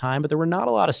MailChimp at the time, but there were not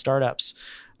a lot of startups.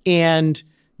 And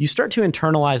you start to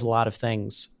internalize a lot of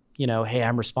things. Hey,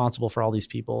 I'm responsible for all these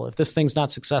people. If this thing's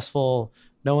not successful,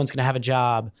 no one's going to have a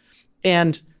job.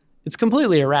 And it's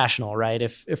completely irrational, right?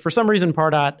 If for some reason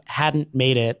Pardot hadn't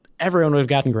made it, everyone would have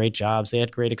gotten great jobs. They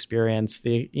had great experience.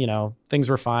 Things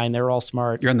were fine. They were all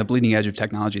smart. You're on the bleeding edge of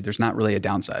technology. There's not really a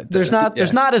downside. There's not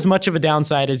as much of a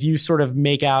downside as you sort of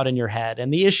make out in your head.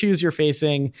 And the issues you're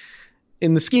facing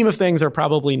in the scheme of things are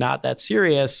probably not that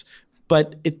serious,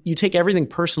 but you take everything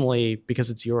personally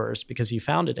because it's yours, because you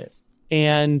founded it.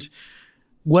 And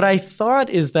what I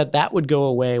thought is that would go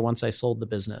away once I sold the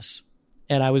business.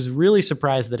 And I was really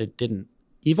surprised that it didn't.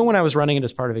 Even when I was running it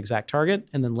as part of ExactTarget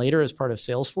and then later as part of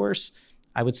Salesforce,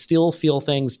 I would still feel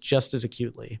things just as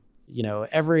acutely.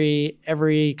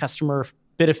 Every customer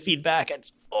bit of feedback,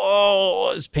 it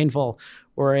was painful.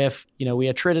 Or if, we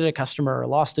attrited a customer or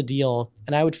lost a deal,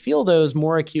 and I would feel those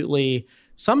more acutely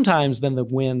sometimes than the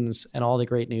wins and all the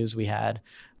great news we had.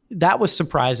 That was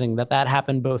surprising that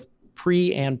happened both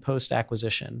pre and post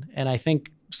acquisition. And I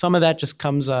think some of that just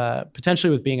comes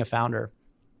potentially with being a founder.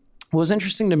 What was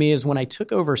interesting to me is when I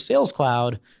took over Sales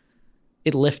Cloud,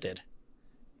 it lifted.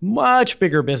 Much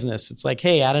bigger business. It's like,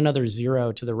 hey, add another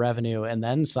 0 to the revenue and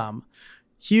then some.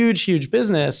 Huge, huge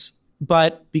business.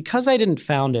 But because I didn't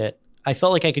found it, I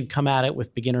felt like I could come at it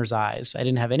with beginner's eyes. I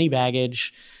didn't have any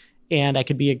baggage, and I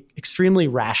could be extremely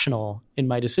rational in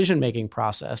my decision-making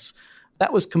process.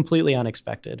 That was completely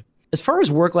unexpected. As far as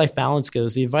work-life balance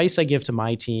goes, the advice I give to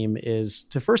my team is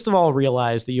to first of all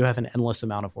realize that you have an endless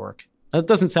amount of work. That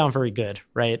doesn't sound very good,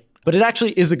 right? But it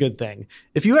actually is a good thing.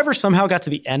 If you ever somehow got to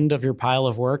the end of your pile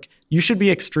of work, you should be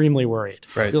extremely worried.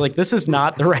 Right. You're like, this is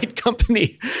not the right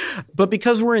company. But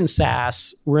because we're in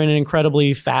SaaS, we're in an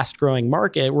incredibly fast-growing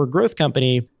market, we're a growth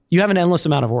company, you have an endless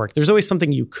amount of work. There's always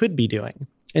something you could be doing.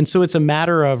 And so it's a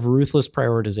matter of ruthless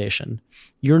prioritization.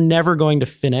 You're never going to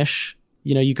finish.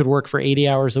 You could work for 80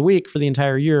 hours a week for the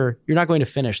entire year. You're not going to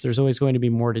finish. There's always going to be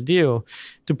more to do.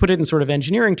 To put it in sort of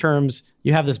engineering terms,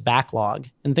 you have this backlog,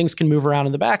 and things can move around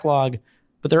in the backlog,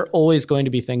 but there are always going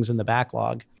to be things in the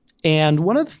backlog. And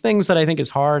one of the things that I think is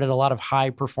hard at a lot of high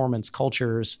performance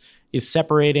cultures is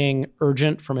separating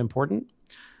urgent from important.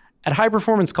 At high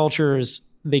performance cultures,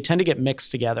 they tend to get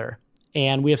mixed together.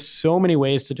 And we have so many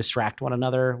ways to distract one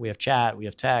another. We have chat, we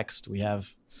have text, we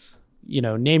have,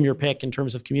 name your pick in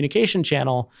terms of communication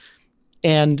channel.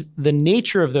 And the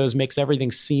nature of those makes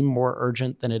everything seem more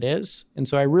urgent than it is. And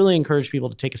so I really encourage people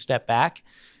to take a step back.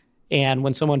 And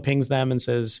when someone pings them and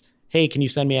says, hey, can you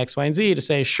send me X, Y, and Z? To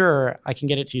say, sure, I can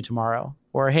get it to you tomorrow.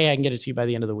 Or, hey, I can get it to you by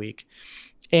the end of the week.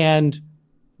 And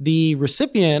the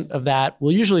recipient of that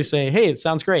will usually say, hey, it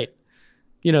sounds great.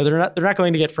 They're not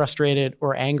going to get frustrated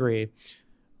or angry.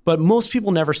 But most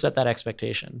people never set that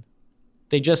expectation.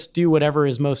 They just do whatever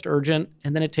is most urgent,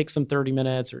 and then it takes them 30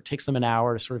 minutes or it takes them an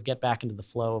hour to sort of get back into the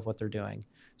flow of what they're doing.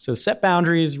 So set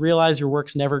boundaries, realize your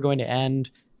work's never going to end.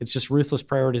 It's just ruthless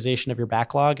prioritization of your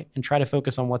backlog, and try to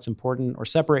focus on what's important or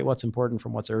separate what's important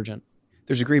from what's urgent.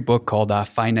 There's a great book called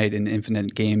Finite and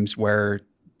Infinite Games, where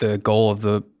the goal of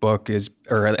the book is,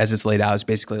 or as it's laid out, is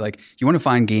basically like you want to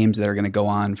find games that are going to go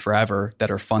on forever, that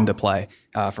are fun to play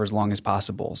for as long as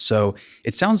possible. So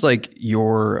it sounds like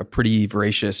you're a pretty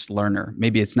voracious learner.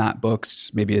 Maybe it's not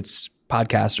books, maybe it's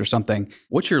podcasts or something.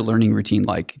 What's your learning routine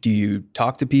like? Do you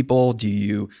talk to people? Do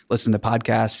you listen to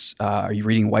podcasts? Are you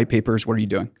reading white papers? What are you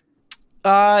doing?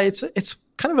 It's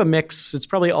kind of a mix. It's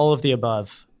probably all of the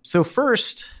above. So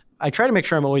first, I try to make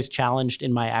sure I'm always challenged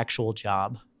in my actual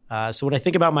job. So when I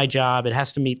think about my job, it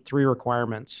has to meet 3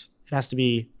 requirements. It has to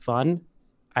be fun.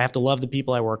 I have to love the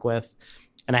people I work with,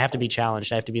 and I have to be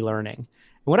challenged. I have to be learning. And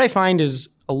what I find is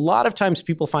a lot of times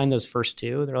people find those first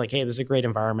 2. They're like, hey, this is a great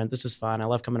environment. This is fun. I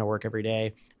love coming to work every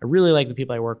day. I really like the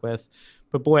people I work with.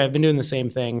 But boy, I've been doing the same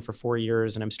thing for 4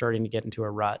 years, and I'm starting to get into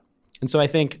a rut. And so I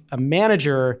think a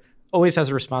manager always has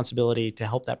a responsibility to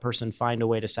help that person find a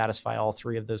way to satisfy all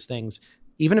 3 of those things,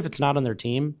 even if it's not on their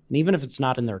team and even if it's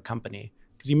not in their company,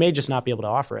 because you may just not be able to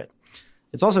offer it.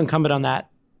 It's also incumbent on that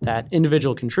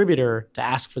individual contributor to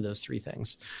ask for those 3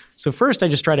 things. So first, I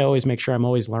just try to always make sure I'm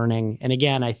always learning. And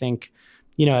again, I think,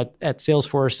 at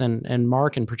Salesforce and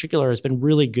Mark in particular has been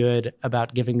really good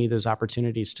about giving me those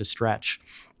opportunities to stretch.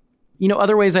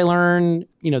 Other ways I learn,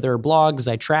 there are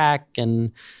blogs I track,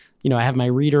 and I have my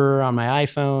reader on my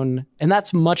iPhone, and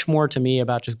that's much more to me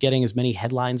about just getting as many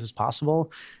headlines as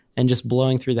possible and just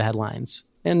blowing through the headlines.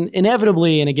 And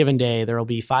inevitably, in a given day, there will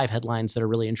be 5 headlines that are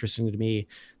really interesting to me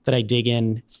that I dig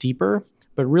in deeper.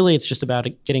 But really, it's just about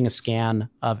getting a scan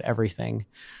of everything.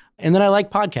 And then I like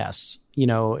podcasts.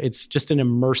 It's just an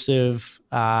immersive,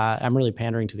 I'm really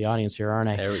pandering to the audience here, aren't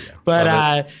I? There we go.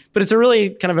 But it's a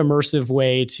really kind of immersive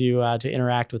way to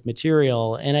interact with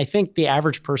material. And I think the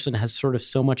average person has sort of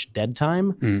so much dead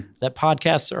time that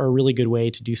podcasts are a really good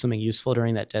way to do something useful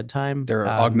during that dead time. They're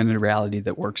augmented reality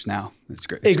that works now. It's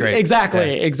great. It's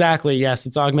great. Exactly. Yes,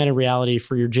 it's augmented reality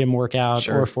for your gym workout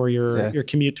or for your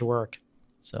commute to work.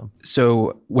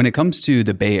 So when it comes to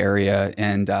the Bay Area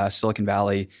and Silicon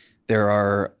Valley, there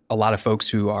are a lot of folks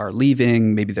who are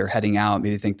leaving. Maybe they're heading out.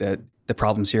 Maybe they think that the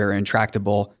problems here are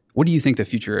intractable. What do you think the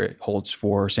future holds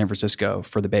for San Francisco,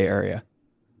 for the Bay Area?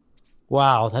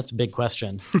 Wow, that's a big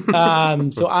question.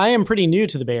 So I am pretty new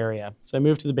to the Bay Area. So I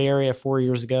moved to the Bay Area 4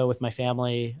 years ago with my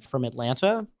family from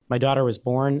Atlanta. My daughter was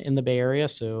born in the Bay Area,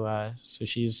 so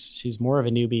she's more of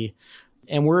a newbie.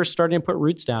 And we're starting to put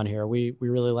roots down here. We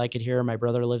really like it here. My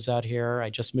brother lives out here. I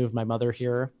just moved my mother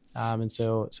here. And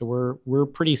so we're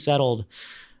pretty settled.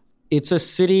 It's a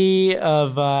city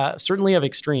of certainly of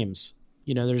extremes.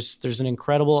 There's an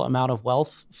incredible amount of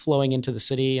wealth flowing into the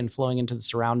city and flowing into the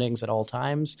surroundings at all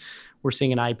times. We're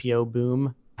seeing an IPO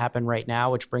boom happen right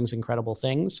now, which brings incredible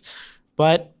things.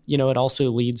 But, it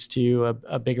also leads to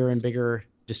a bigger and bigger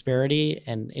disparity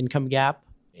and income gap.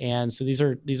 And so these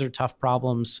are tough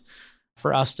problems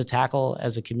for us to tackle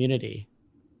as a community.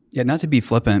 Yeah, not to be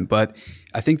flippant, but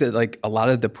I think that like a lot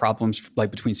of the problems like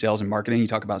between sales and marketing, you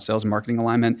talk about sales and marketing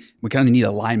alignment, we kind of need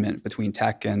alignment between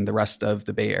tech and the rest of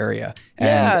the Bay Area.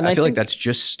 And I feel like that's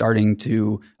just starting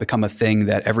to become a thing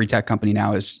that every tech company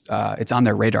now is, it's on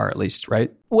their radar at least,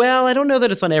 right? Well, I don't know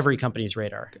that it's on every company's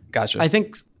radar. Gotcha. I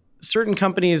think certain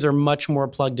companies are much more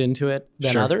plugged into it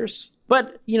than others.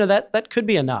 But, that could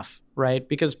be enough, right?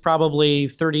 Because probably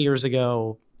 30 years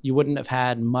ago, you wouldn't have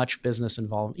had much business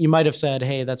involved. You might have said,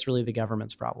 hey, that's really the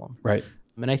government's problem. Right.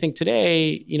 And I think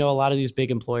today, a lot of these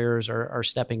big employers are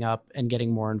stepping up and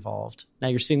getting more involved. Now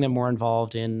you're seeing them more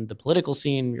involved in the political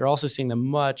scene. You're also seeing them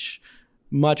much,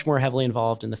 much more heavily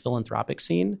involved in the philanthropic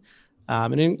scene.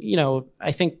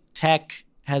 I think tech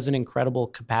has an incredible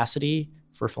capacity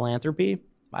for philanthropy.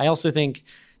 I also think,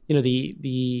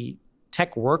 the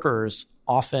tech workers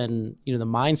often, the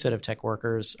mindset of tech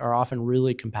workers are often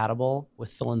really compatible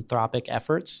with philanthropic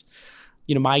efforts.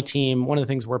 My team, one of the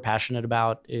things we're passionate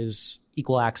about is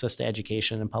equal access to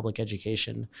education and public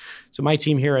education. So my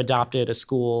team here adopted a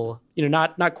school,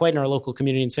 not quite in our local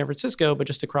community in San Francisco, but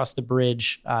just across the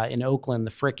bridge in Oakland,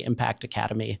 the Frick Impact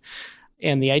Academy.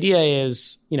 And the idea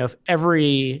is, if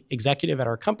every executive at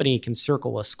our company can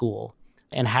circle a school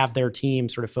and have their team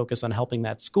sort of focus on helping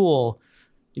that school,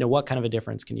 what kind of a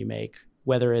difference can you make?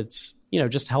 Whether it's,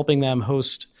 just helping them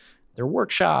host their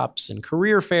workshops and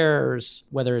career fairs,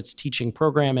 whether it's teaching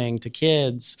programming to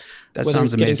kids, That whether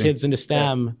sounds it's getting amazing. kids into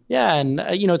STEM. Yeah. And,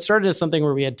 it started as something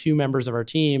where we had 2 members of our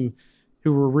team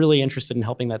who were really interested in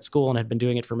helping that school and had been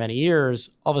doing it for many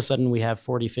years. All of a sudden, we have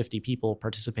 40, 50 people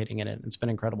participating in it. It's been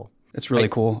incredible. That's really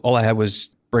cool. All I had was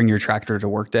bring your tractor to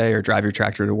work day or drive your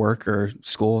tractor to work or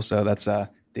school. So that's the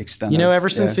extent. Ever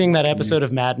since seeing that episode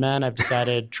of Mad Men, I've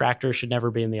decided tractors should never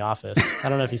be in the office. I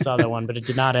don't know if you saw that one, but it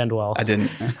did not end well. I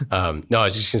didn't. No, I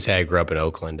was just going to say I grew up in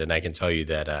Oakland, and I can tell you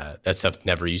that that stuff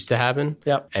never used to happen.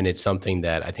 Yep. And it's something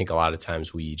that I think a lot of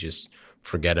times we just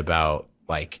forget about,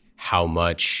 like how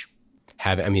much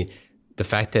the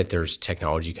fact that there's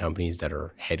technology companies that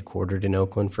are headquartered in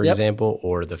Oakland, for example,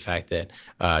 or the fact that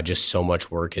just so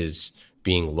much work is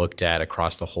being looked at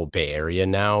across the whole Bay Area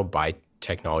now by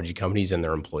technology companies and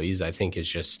their employees, I think is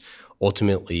just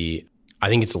ultimately, I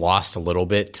think it's lost a little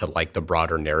bit to like the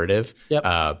broader narrative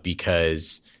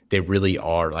because they really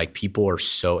are like, people are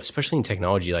so, especially in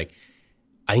technology, like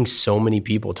I think so many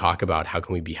people talk about how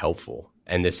can we be helpful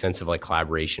and this sense of like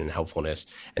collaboration and helpfulness.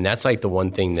 And that's like the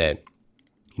one thing that,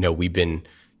 we've been,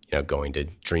 going to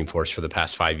Dreamforce for the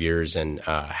past 5 years and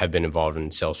have been involved in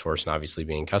Salesforce and obviously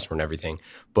being a customer and everything.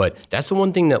 But that's the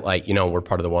one thing that like, we're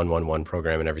part of the 111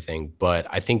 program and everything. But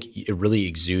I think it really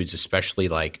exudes, especially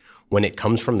like when it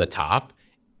comes from the top,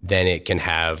 then it can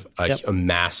have a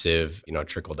massive,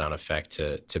 trickle down effect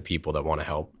to people that want to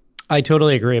help. I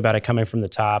totally agree about it coming from the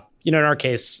top. In our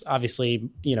case, obviously,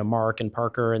 Mark and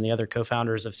Parker and the other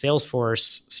co-founders of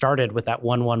Salesforce started with that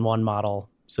 111 model.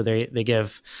 So they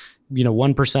give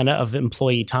 1% of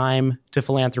employee time to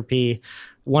philanthropy,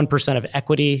 1% of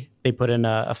equity. They put in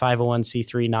a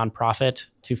 501c3 nonprofit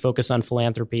to focus on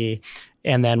philanthropy,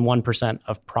 and then 1%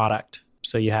 of product.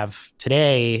 So you have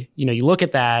today, you look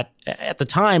at that. At the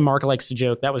time, Mark likes to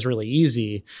joke that was really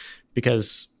easy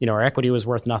because, our equity was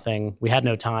worth nothing. We had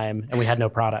no time and we had no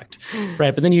product,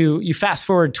 right? But then you fast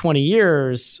forward 20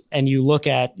 years and you look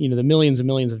at, the millions and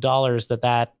millions of dollars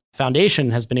that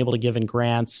foundation has been able to give in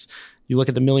grants. You look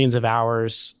at the millions of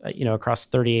hours, across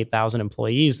 38,000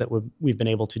 employees that we've been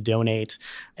able to donate.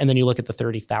 And then you look at the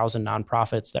 30,000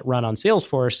 nonprofits that run on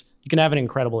Salesforce, you can have an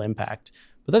incredible impact.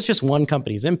 But that's just one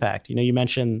company's impact. You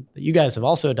mentioned that you guys have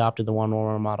also adopted the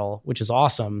 111 model, which is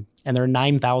awesome. And there are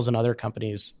 9,000 other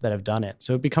companies that have done it.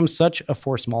 So it becomes such a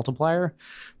force multiplier.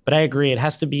 But I agree, it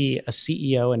has to be a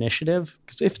CEO initiative.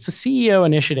 Because if it's a CEO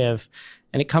initiative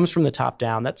and it comes from the top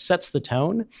down, that sets the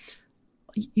tone.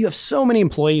 You have so many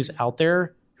employees out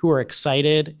there who are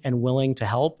excited and willing to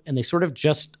help, and they sort of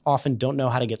just often don't know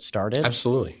how to get started.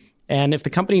 Absolutely. And if the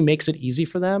company makes it easy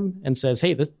for them and says,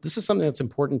 hey, this is something that's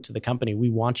important to the company. We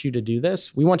want you to do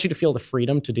this. We want you to feel the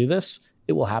freedom to do this.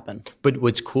 It will happen. But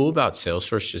what's cool about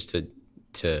Salesforce, just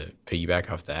to piggyback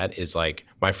off that, is like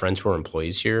my friends who are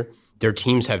employees here, their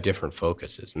teams have different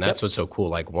focuses. And that's what's so cool.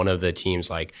 Like one of the teams,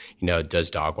 like,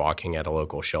 does dog walking at a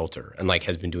local shelter and like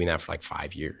has been doing that for like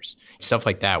 5 years. Stuff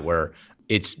like that, where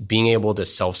it's being able to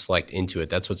self-select into it.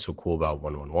 That's what's so cool about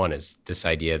 111 is this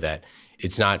idea that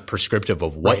it's not prescriptive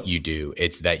of what you do.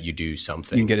 It's that you do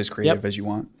something. You can get as creative as you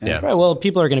want. Yeah. Right. Well,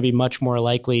 people are going to be much more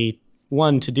likely,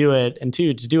 1, to do it, and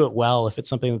 2, to do it well if it's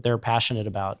something that they're passionate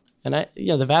about. And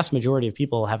the vast majority of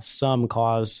people have some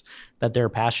cause that they're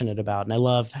passionate about. And I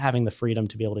love having the freedom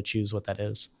to be able to choose what that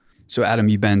is. So Adam,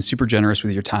 you've been super generous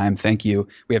with your time. Thank you.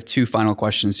 We have 2 final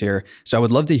questions here. So I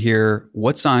would love to hear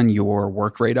what's on your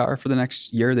work radar for the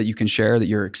next year that you can share that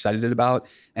you're excited about,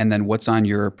 and then what's on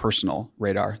your personal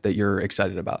radar that you're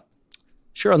excited about.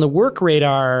 Sure. On the work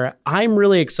radar, I'm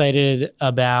really excited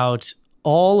about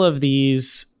all of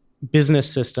these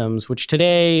business systems, which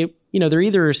today, they're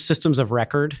either systems of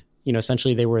record,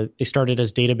 essentially they started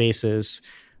as databases,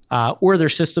 or they're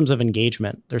systems of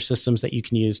engagement. They're systems that you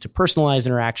can use to personalize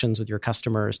interactions with your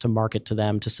customers, to market to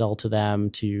them, to sell to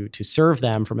them, to serve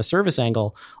them from a service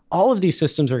angle. All of these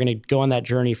systems are going to go on that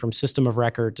journey from system of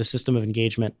record to system of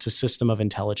engagement to system of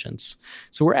intelligence.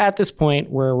 So we're at this point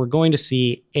where we're going to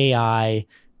see AI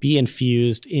be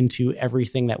infused into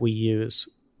everything that we use.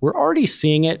 We're already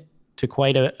seeing it to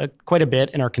quite a bit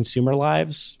in our consumer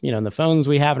lives, in the phones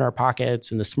we have in our pockets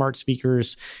and the smart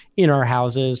speakers in our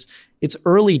houses. It's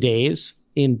early days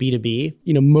in B2B.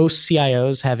 Most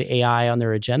CIOs have AI on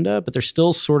their agenda, but they're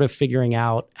still sort of figuring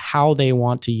out how they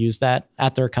want to use that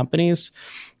at their companies.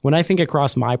 When I think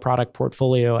across my product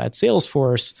portfolio at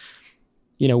Salesforce,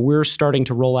 we're starting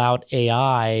to roll out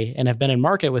AI and have been in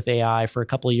market with AI for a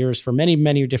couple of years for many,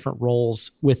 many different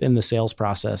roles within the sales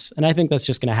process. And I think that's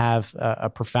just going to have a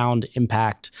profound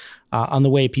impact on the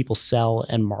way people sell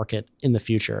and market in the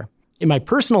future. In my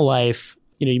personal life,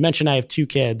 you mentioned I have 2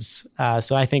 kids.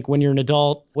 So I think when you're an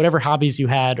adult, whatever hobbies you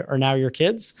had are now your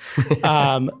kids.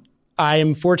 I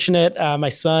am fortunate. My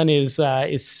son is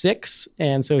 6.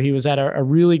 And so he was at a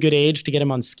really good age to get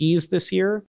him on skis this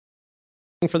year.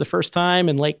 For the first time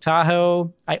in Lake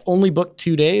Tahoe. I only booked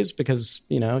 2 days because,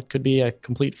 it could be a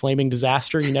complete flaming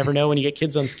disaster. You never know when you get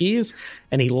kids on skis.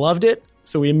 And he loved it.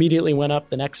 So we immediately went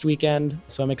up the next weekend.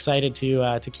 So I'm excited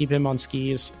to keep him on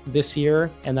skis this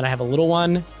year. And then I have a little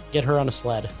one, get her on a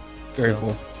sled. Very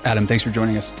cool. Adam, thanks for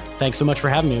joining us. Thanks so much for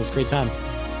having me. It was a great time.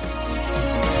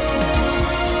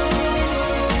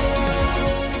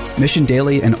 Mission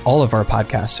Daily and all of our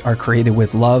podcasts are created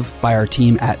with love by our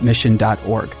team at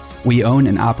mission.org. We own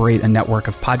and operate a network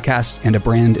of podcasts and a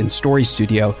brand and story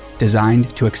studio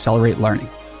designed to accelerate learning.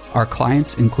 Our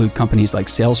clients include companies like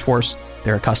Salesforce,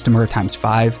 they're a customer times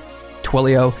 5,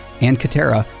 Twilio, and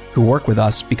Katera, who work with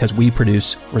us because we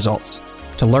produce results.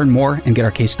 To learn more and get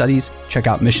our case studies, check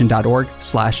out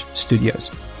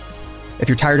mission.org/studios. If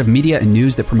you're tired of media and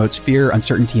news that promotes fear,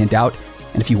 uncertainty, and doubt,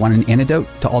 and if you want an antidote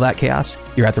to all that chaos,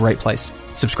 you're at the right place.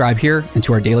 Subscribe here and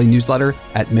to our daily newsletter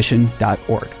at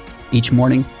mission.org. Each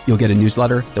morning, you'll get a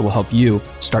newsletter that will help you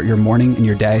start your morning and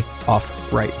your day off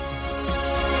right.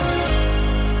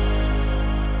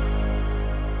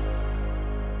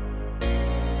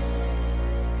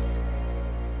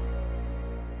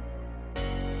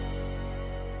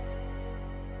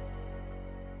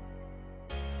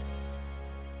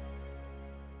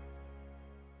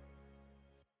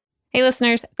 Hey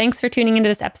listeners, thanks for tuning into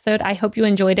this episode. I hope you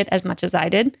enjoyed it as much as I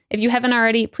did. If you haven't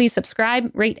already, please subscribe,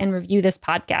 rate, and review this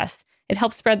podcast. It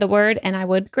helps spread the word, and I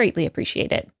would greatly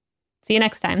appreciate it. See you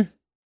next time.